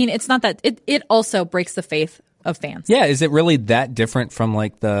it's not that it also breaks the faith of fans. Yeah, is it really that different from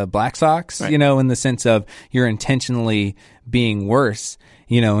like the Black Sox, right. In the sense of you're intentionally being worse,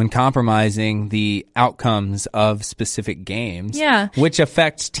 and compromising the outcomes of specific games, which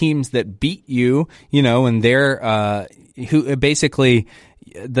affects teams that beat you, and they're who basically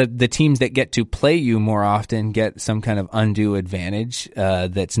the teams that get to play you more often get some kind of undue advantage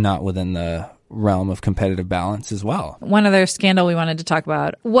that's not within the realm of competitive balance as well. One other scandal we wanted to talk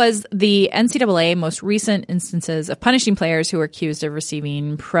about was the NCAA most recent instances of punishing players who were accused of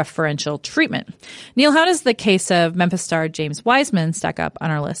receiving preferential treatment. Neil, how does the case of Memphis star James Wiseman stack up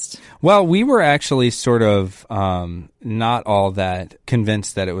on our list? Well, we were actually sort of not all that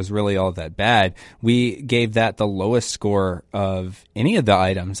convinced that it was really all that bad. We gave that the lowest score of any of the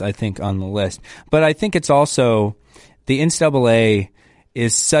items, I think, on the list. But I think it's also the NCAA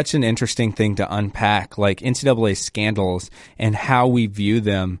is such an interesting thing to unpack, like NCAA scandals and how we view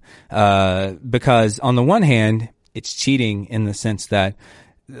them, because on the one hand, it's cheating in the sense that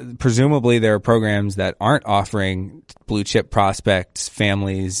presumably there are programs that aren't offering blue chip prospects,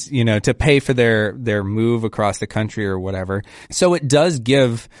 families, to pay for their move across the country or whatever. So it does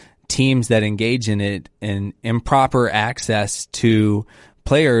give teams that engage in it an improper access to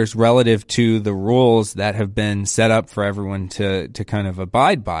players relative to the rules that have been set up for everyone to kind of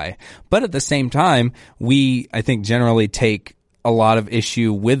abide by. But at the same time, we, I think, generally take a lot of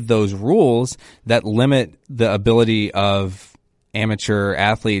issue with those rules that limit the ability of amateur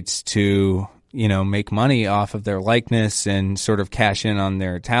athletes to, make money off of their likeness and sort of cash in on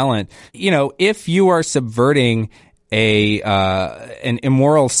their talent. If you are subverting an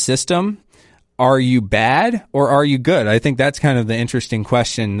immoral system, are you bad or are you good? I think that's kind of the interesting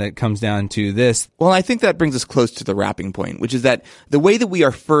question that comes down to this. Well, I think that brings us close to the wrapping point, which is that the way that we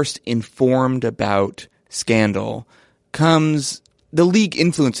are first informed about scandal the league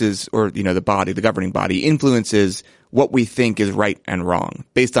influences, or, the governing body influences what we think is right and wrong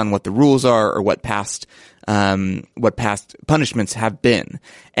based on what the rules are or what past punishments have been.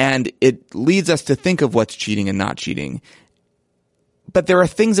 And it leads us to think of what's cheating and not cheating. But there are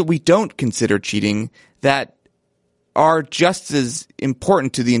things that we don't consider cheating that are just as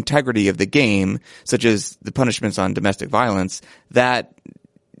important to the integrity of the game, such as the punishments on domestic violence, that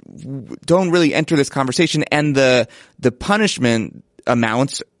don't really enter this conversation, and the punishment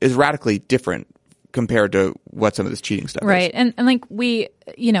amounts is radically different compared to what some of this cheating stuff right. is. And like we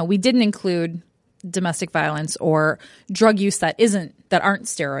didn't include domestic violence or drug use that aren't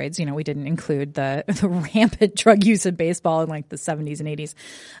steroids. We didn't include the rampant drug use in baseball in like the 70s and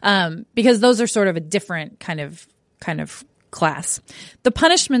 80s, because those are sort of a different kind of class. The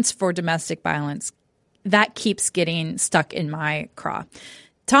punishments for domestic violence, that keeps getting stuck in my craw.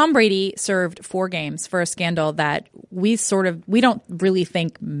 Tom Brady served 4 games for a scandal that we don't really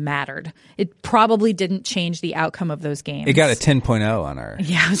think mattered. It probably didn't change the outcome of those games. It got a 10.0 on our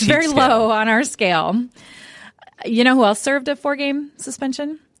it was very scale. low on our scale. You know who else served a 4-game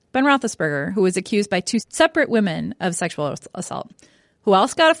suspension? Ben Roethlisberger, who was accused by 2 separate women of sexual assault. Who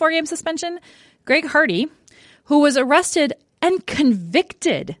else got a 4-game suspension? Greg Hardy, who was arrested and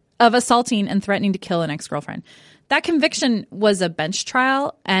convicted of assaulting and threatening to kill an ex-girlfriend. That conviction was a bench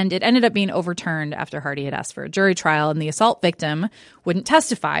trial, and it ended up being overturned after Hardy had asked for a jury trial, and the assault victim wouldn't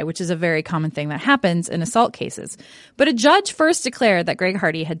testify, which is a very common thing that happens in assault cases. But a judge first declared that Greg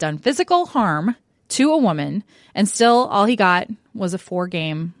Hardy had done physical harm to a woman, and still all he got was a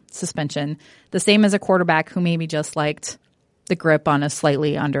 4-game suspension, the same as a quarterback who maybe just liked the grip on a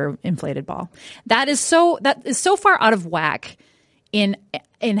slightly underinflated ball. That is so far out of whack in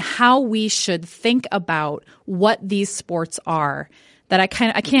how we should think about what these sports are that I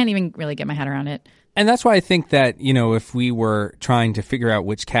can't even really get my head around it. And that's why I think that, if we were trying to figure out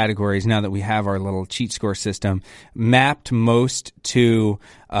which categories, now that we have our little cheat score system, mapped most to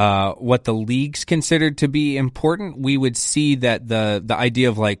what the leagues considered to be important, we would see that the idea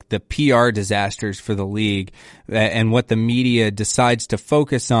of like the PR disasters for the league and what the media decides to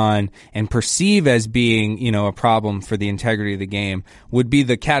focus on and perceive as being, a problem for the integrity of the game would be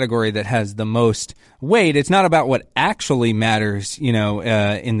the category that has the most weight. It's not about what actually matters,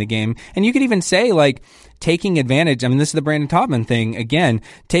 in the game. And you could even say like taking advantage. I mean, this is the Brandon Taubman thing again,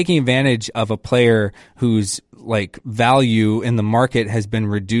 taking advantage of a player whose like value in the market has been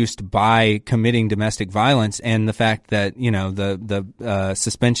reduced by committing domestic violence, and the fact that, the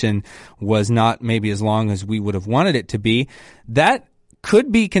suspension was not maybe as long as we would have wanted it to be, that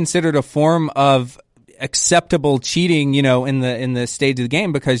could be considered a form of acceptable cheating, in the stage of the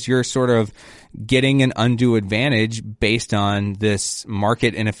game, because you're sort of getting an undue advantage based on this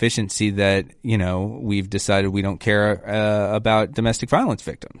market inefficiency that, we've decided we don't care about domestic violence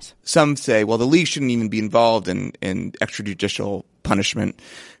victims. Some say, well, the league shouldn't even be involved in extrajudicial punishment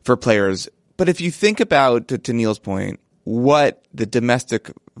for players. But if you think about, to Neil's point, what the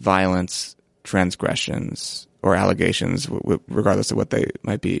domestic violence transgressions or allegations, regardless of what they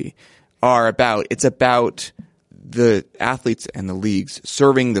might be, are about, it's about the athletes and the leagues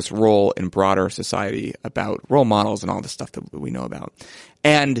serving this role in broader society about role models and all the stuff that we know about.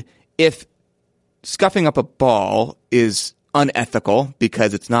 And if scuffing up a ball is unethical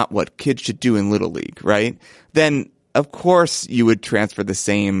because it's not what kids should do in Little League, right? Then of course you would transfer the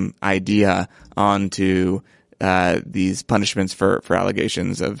same idea onto these punishments for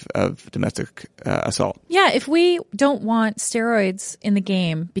allegations of domestic assault. Yeah, if we don't want steroids in the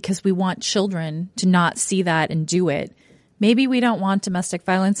game because we want children to not see that and do it, maybe we don't want domestic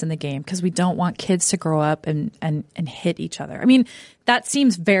violence in the game because we don't want kids to grow up and hit each other. I mean, that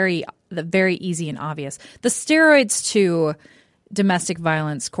seems very easy and obvious. The steroids to domestic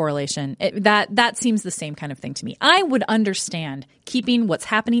violence correlation, that seems the same kind of thing to me. I would understand keeping what's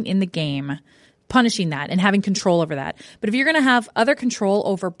happening in the game, punishing that and having control over that. But if you're going to have other control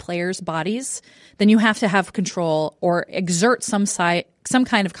over players' bodies, then you have to have control or exert some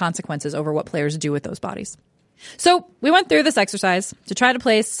kind of consequences over what players do with those bodies. So we went through this exercise to try to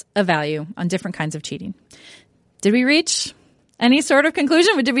place a value on different kinds of cheating. Did we reach any sort of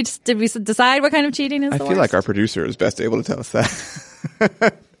conclusion? Did we decide what kind of cheating is the worst? I feel like our producer is best able to tell us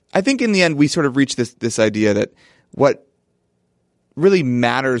that. I think in the end we sort of reached this idea that what really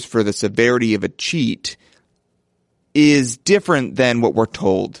matters for the severity of a cheat is different than what we're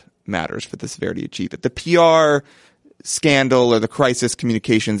told matters for the severity of cheat. That the PR scandal or the crisis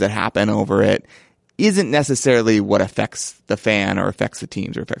communications that happen over it isn't necessarily what affects the fan or affects the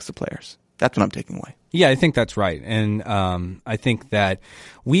teams or affects the players. That's what I'm taking away. Yeah, I think that's right. And I think that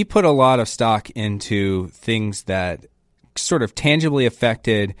we put a lot of stock into things that sort of tangibly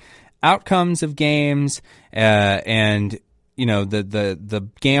affected outcomes of games, and the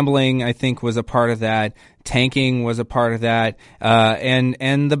gambling, I think, was a part of that. Tanking was a part of that,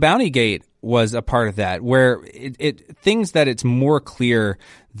 and the Bounty Gate was a part of that. Where it things that it's more clear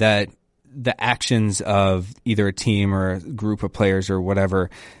that the actions of either a team or a group of players or whatever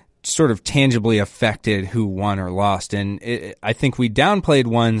sort of tangibly affected who won or lost. And I think we downplayed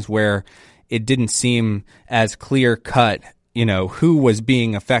ones where it didn't seem as clear cut, who was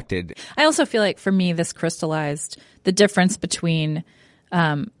being affected. I also feel like for me, this crystallized the difference between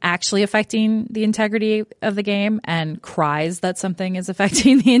actually affecting the integrity of the game and cries that something is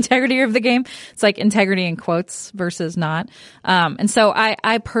affecting the integrity of the game. It's like integrity in quotes versus not. And so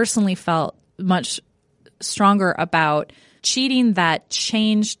I personally felt much stronger about cheating that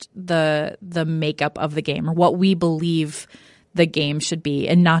changed the makeup of the game or what we believe the game should be,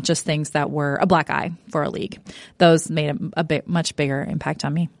 and not just things that were a black eye for a league. Those made a much bigger impact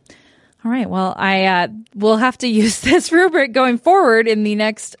on me. All right. Well, I will have to use this rubric going forward in the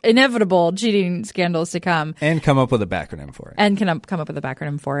next inevitable cheating scandals to come. And come up with a backronym for it. And can come up with a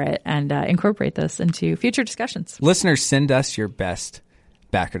backronym for it and incorporate this into future discussions. Listeners, send us your best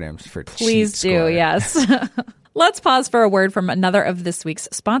backronyms for Please cheat do, score. yes. Let's pause for a word from another of this week's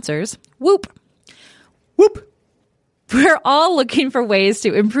sponsors, Whoop. Whoop. We're all looking for ways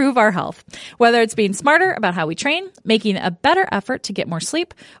to improve our health, whether it's being smarter about how we train, making a better effort to get more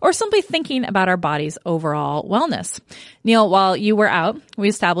sleep, or simply thinking about our body's overall wellness. Neil, while you were out, we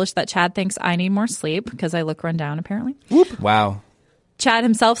established that Chad thinks I need more sleep because I look run down, apparently. Whoop. Wow. Chad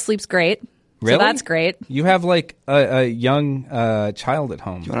himself sleeps great. Really? So that's great. You have like a young child at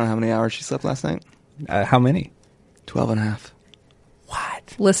home. Do you want to know how many hours she slept last night? How many? 12 and a half.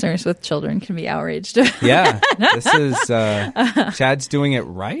 What? Listeners with children can be outraged. Yeah. This is Chad's doing it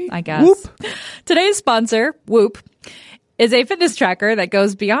right? I guess. Whoop. Today's sponsor, Whoop, is a fitness tracker that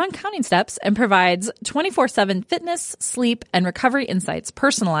goes beyond counting steps and provides 24/7 fitness, sleep, and recovery insights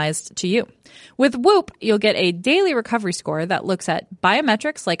personalized to you. With Whoop, you'll get a daily recovery score that looks at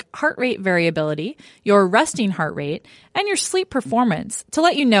biometrics like heart rate variability, your resting heart rate, and your sleep performance to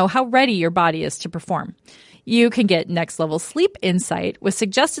let you know how ready your body is to perform. You can get next level sleep insight with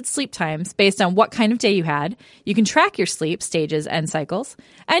suggested sleep times based on what kind of day you had. You can track your sleep stages and cycles,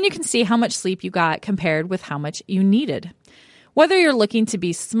 and you can see how much sleep you got compared with how much you needed. Whether you're looking to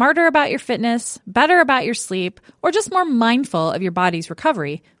be smarter about your fitness, better about your sleep, or just more mindful of your body's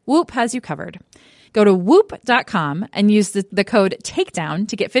recovery, Whoop has you covered. Go to whoop.com and use the code TAKEDOWN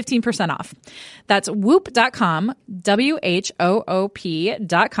to get 15% off. That's whoop.com, WHOOP.com,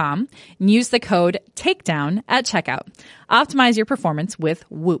 and use the code TAKEDOWN at checkout. Optimize your performance with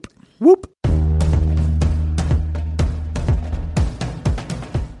Whoop. Whoop.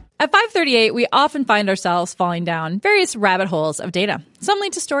 At 538, we often find ourselves falling down various rabbit holes of data. Some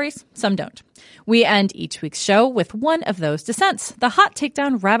lead to stories, some don't. We end each week's show with one of those descents, the hot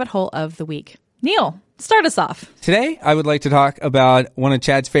takedown rabbit hole of the week. Neil, start us off. Today, I would like to talk about one of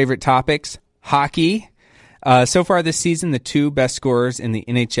Chad's favorite topics, hockey. So far this season, the two best scorers in the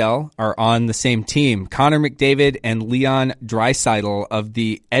NHL are on the same team, Connor McDavid and Leon Draisaitl of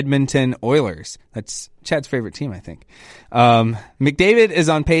the Edmonton Oilers. That's Chad's favorite team, I think. McDavid is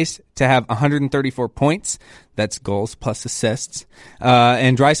on pace to have 134 points. That's goals plus assists.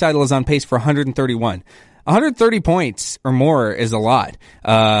 And Draisaitl is on pace for 131. 130 points or more is a lot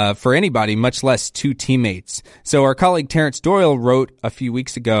for anybody, much less two teammates. So our colleague Terrence Doyle wrote a few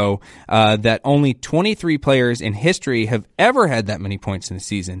weeks ago that only 23 players in history have ever had that many points in a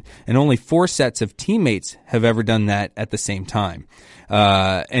season, and only 4 sets of teammates have ever done that at the same time.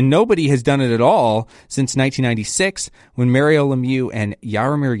 And nobody has done it at all since 1996 when Mario Lemieux and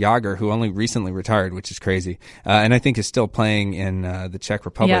Jaromir Jagr, who only recently retired, which is crazy, and I think is still playing in the Czech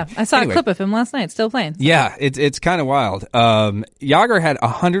Republic. Yeah, I saw a clip of him last night, still playing. Yeah, it's kind of wild. Jagr had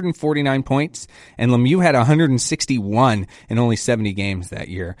 149 points, and Lemieux had 161 in only 70 games that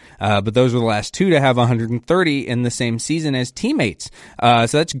year. But those were the last two to have 130 in the same season as teammates. So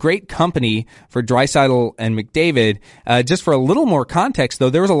that's great company for Draisaitl and McDavid. Just for a little more context, though,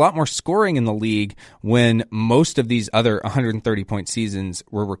 there was a lot more scoring in the league when most of these other 130-point seasons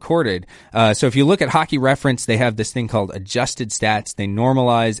were recorded. So if you look at Hockey Reference, they have this thing called adjusted stats. They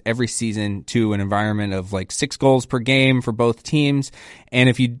normalize every season to an environment of like 6 goals per game for both teams. And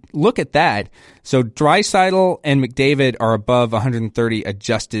if you look at that, so Draisaitl and McDavid are above 130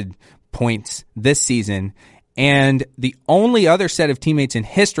 adjusted points this season. And the only other set of teammates in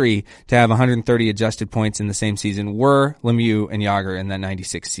history to have 130 adjusted points in the same season were Lemieux and Jagr in that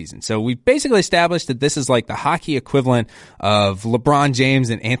 96 season. So we basically established that this is like the hockey equivalent of LeBron James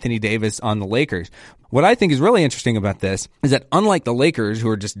and Anthony Davis on the Lakers. What I think is really interesting about this is that unlike the Lakers, who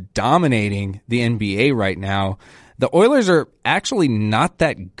are just dominating the NBA right now, the Oilers are actually not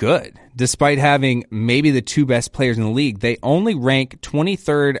that good. Despite having maybe the 2 best players in the league, they only rank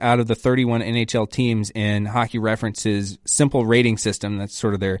 23rd out of the 31 NHL teams in Hockey Reference's simple rating system. That's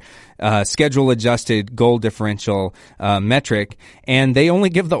sort of their schedule-adjusted goal differential metric. And they only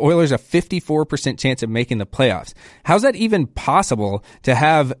give the Oilers a 54% chance of making the playoffs. How's that even possible to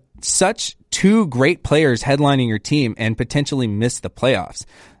have such 2 great players headlining your team and potentially miss the playoffs?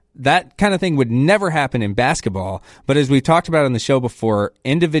 That kind of thing would never happen in basketball. But as we've talked about on the show before,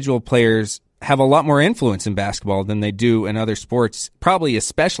 individual players have a lot more influence in basketball than they do in other sports, probably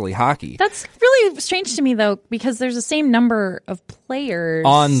especially hockey. That's really strange to me, though, because there's the same number of players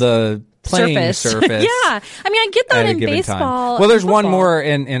on the playing surface. Yeah. I mean, I get that in baseball. Time. Well, there's one more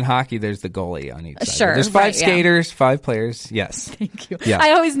in hockey. There's the goalie on each side. Sure. There's 5 skaters, 5 players. Yes. Thank you. Yeah.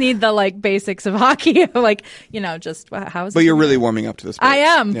 I always need the basics of hockey. Just how is it? But you're really warming up to this. I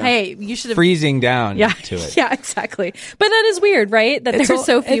am. Yeah. Hey, you should have freezing down to it. Yeah, exactly. But that is weird, right? That there's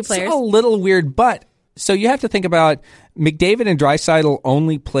so few players. It's a little weird, but so you have to think about McDavid and Draisaitl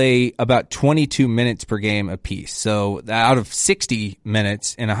only play about 22 minutes per game apiece. So out of 60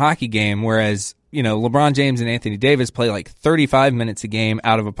 minutes in a hockey game, whereas LeBron James and Anthony Davis play like 35 minutes a game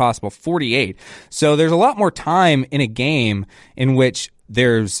out of a possible 48. So there's a lot more time in a game in which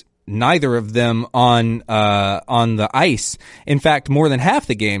there's neither of them on the ice. In fact, more than half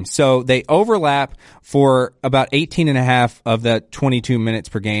the game. So they overlap for about 18 and a half of the 22 minutes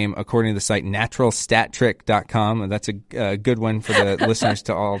per game, according to the site naturalstattrick.com. That's a good one for the listeners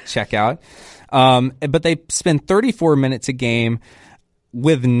to all check out. But they spend 34 minutes a game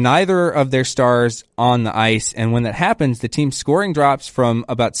with neither of their stars on the ice. And when that happens, the team's scoring drops from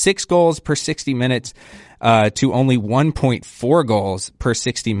about 6 goals per 60 minutes to only 1.4 goals per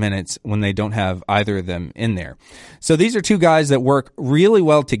 60 minutes when they don't have either of them in there. So these are 2 guys that work really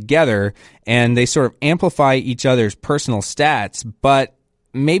well together, and they sort of amplify each other's personal stats, but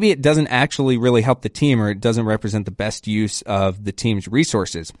maybe it doesn't actually really help the team, or it doesn't represent the best use of the team's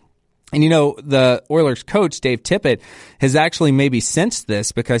resources. And the Oilers coach, Dave Tippett, has actually maybe sensed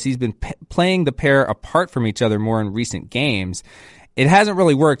this because he's been playing the pair apart from each other more in recent games. It hasn't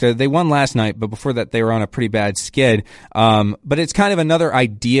really worked. They won last night, but before that they were on a pretty bad skid. But it's kind of another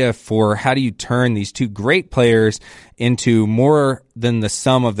idea for how do you turn these 2 great players into more than the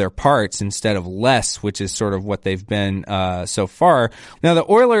sum of their parts instead of less, which is sort of what they've been so far. Now,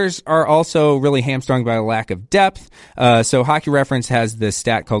 the Oilers are also really hamstrung by a lack of depth. So Hockey Reference has this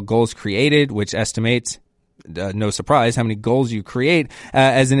stat called goals created, which estimates no surprise, how many goals you create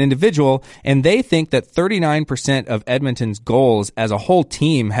as an individual. And they think that 39% of Edmonton's goals as a whole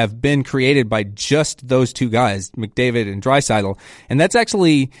team have been created by just those 2 guys, McDavid and Draisaitl. And that's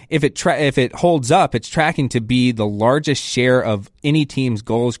actually, if it holds up, it's tracking to be the largest share of any team's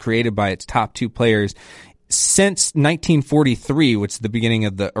goals created by its top 2 players since 1943, which is the beginning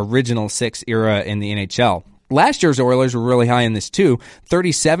of the original 6 era in the NHL. Last year's Oilers were really high in this too.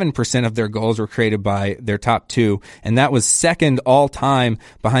 37% of their goals were created by their top 2, and that was second all-time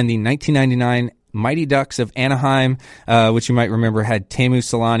behind the 1999 Mighty Ducks of Anaheim, which you might remember had Teemu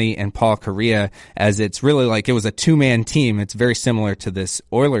Selanne and Paul Kariya, as it's really like it was a 2-man team. It's very similar to this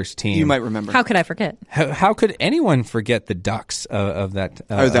Oilers team. You might remember. How could I forget? How could anyone forget the Ducks of that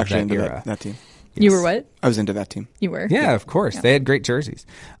I was actually into era? that team. Yes. You were what? I was into that team. You were? Yeah, of course. Yeah. They had great jerseys.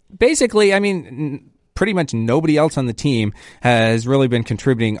 Basically, I mean, pretty much nobody else on the team has really been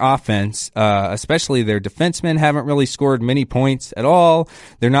contributing offense, especially their defensemen haven't really scored many points at all.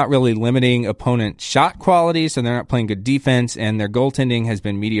 They're not really limiting opponent shot quality, so they're not playing good defense, and their goaltending has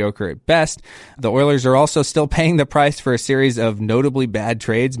been mediocre at best. The Oilers are also still paying the price for a series of notably bad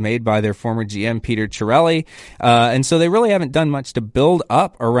trades made by their former GM, Peter Chiarelli, and so they really haven't done much to build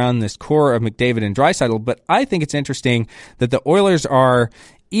up around this core of McDavid and Draisaitl. But I think it's interesting that the Oilers are,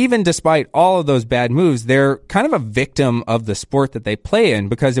 even despite all of those bad moves, they're kind of a victim of the sport that they play in,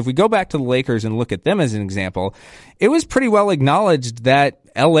 because if we go back to the Lakers and look at them as an example, it was pretty well acknowledged that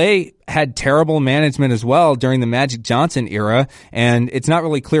LA had terrible management as well during the Magic Johnson era, and it's not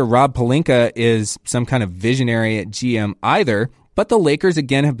really clear Rob Pelinka is some kind of visionary at GM either. But the Lakers,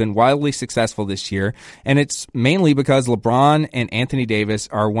 again, have been wildly successful this year, and it's mainly because LeBron and Anthony Davis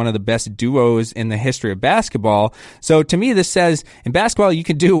are one of the best duos in the history of basketball. So to me, this says in basketball, you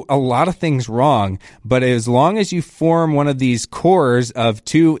can do a lot of things wrong, but as long as you form one of these cores of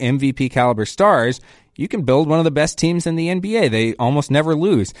 2 MVP caliber stars, you can build one of the best teams in the NBA. They almost never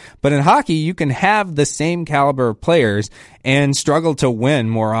lose. But in hockey, you can have the same caliber of players and struggle to win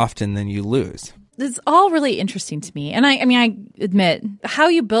more often than you lose. It's all really interesting to me. And I admit, how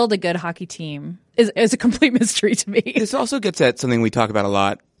you build a good hockey team is a complete mystery to me. This also gets at something we talk about a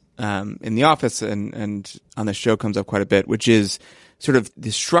lot in the office and on the show comes up quite a bit, which is sort of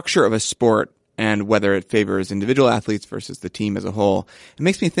the structure of a sport and whether it favors individual athletes versus the team as a whole. It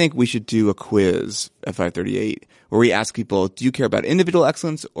makes me think we should do a quiz at 538 where we ask people, do you care about individual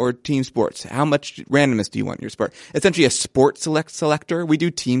excellence or team sports? How much randomness do you want in your sport? Essentially a sport selector. We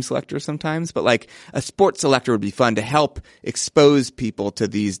do team selectors sometimes, but like a sport selector would be fun to help expose people to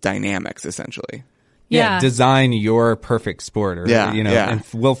these dynamics, essentially. Yeah. Design your perfect sport, or and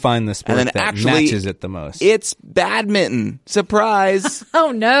we'll find the sport that matches it the most. It's badminton. Surprise!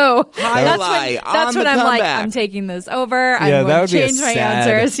 Oh no! That's when I'm like, I'm taking this over. I'm going to change my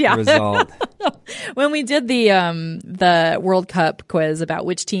answers. Yeah. Result. When we did the World Cup quiz about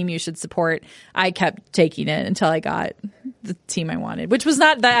which team you should support, I kept taking it until I got the team I wanted, which was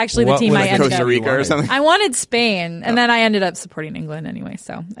not actually the team I ended up. Costa Rica or something. I wanted Spain, and then I ended up supporting England anyway.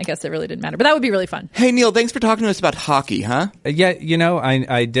 So I guess it really didn't matter, but that would be really fun. Hey Neil, thanks for talking to us about hockey, huh? Yeah,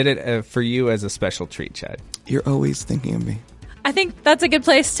 I did it for you as a special treat, Chad. You're always thinking of me. I think that's a good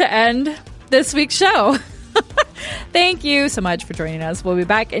place to end this week's show. Thank you so much for joining us. We'll be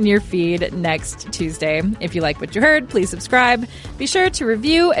back in your feed next Tuesday. If you like what you heard, please subscribe. Be sure to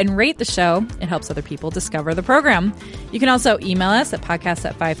review and rate the show. It helps other people discover the program. You can also email us at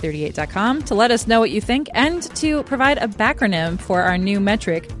podcasts@538.com to let us know what you think and to provide a backronym for our new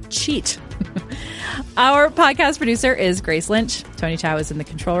metric, CHEAT. Our podcast producer is Grace Lynch. Tony Chow is in the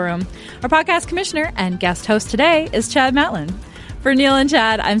control room. Our podcast commissioner and guest host today is Chad Matlin. For Neil and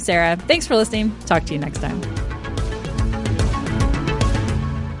Chad, I'm Sarah. Thanks for listening. Talk to you next time.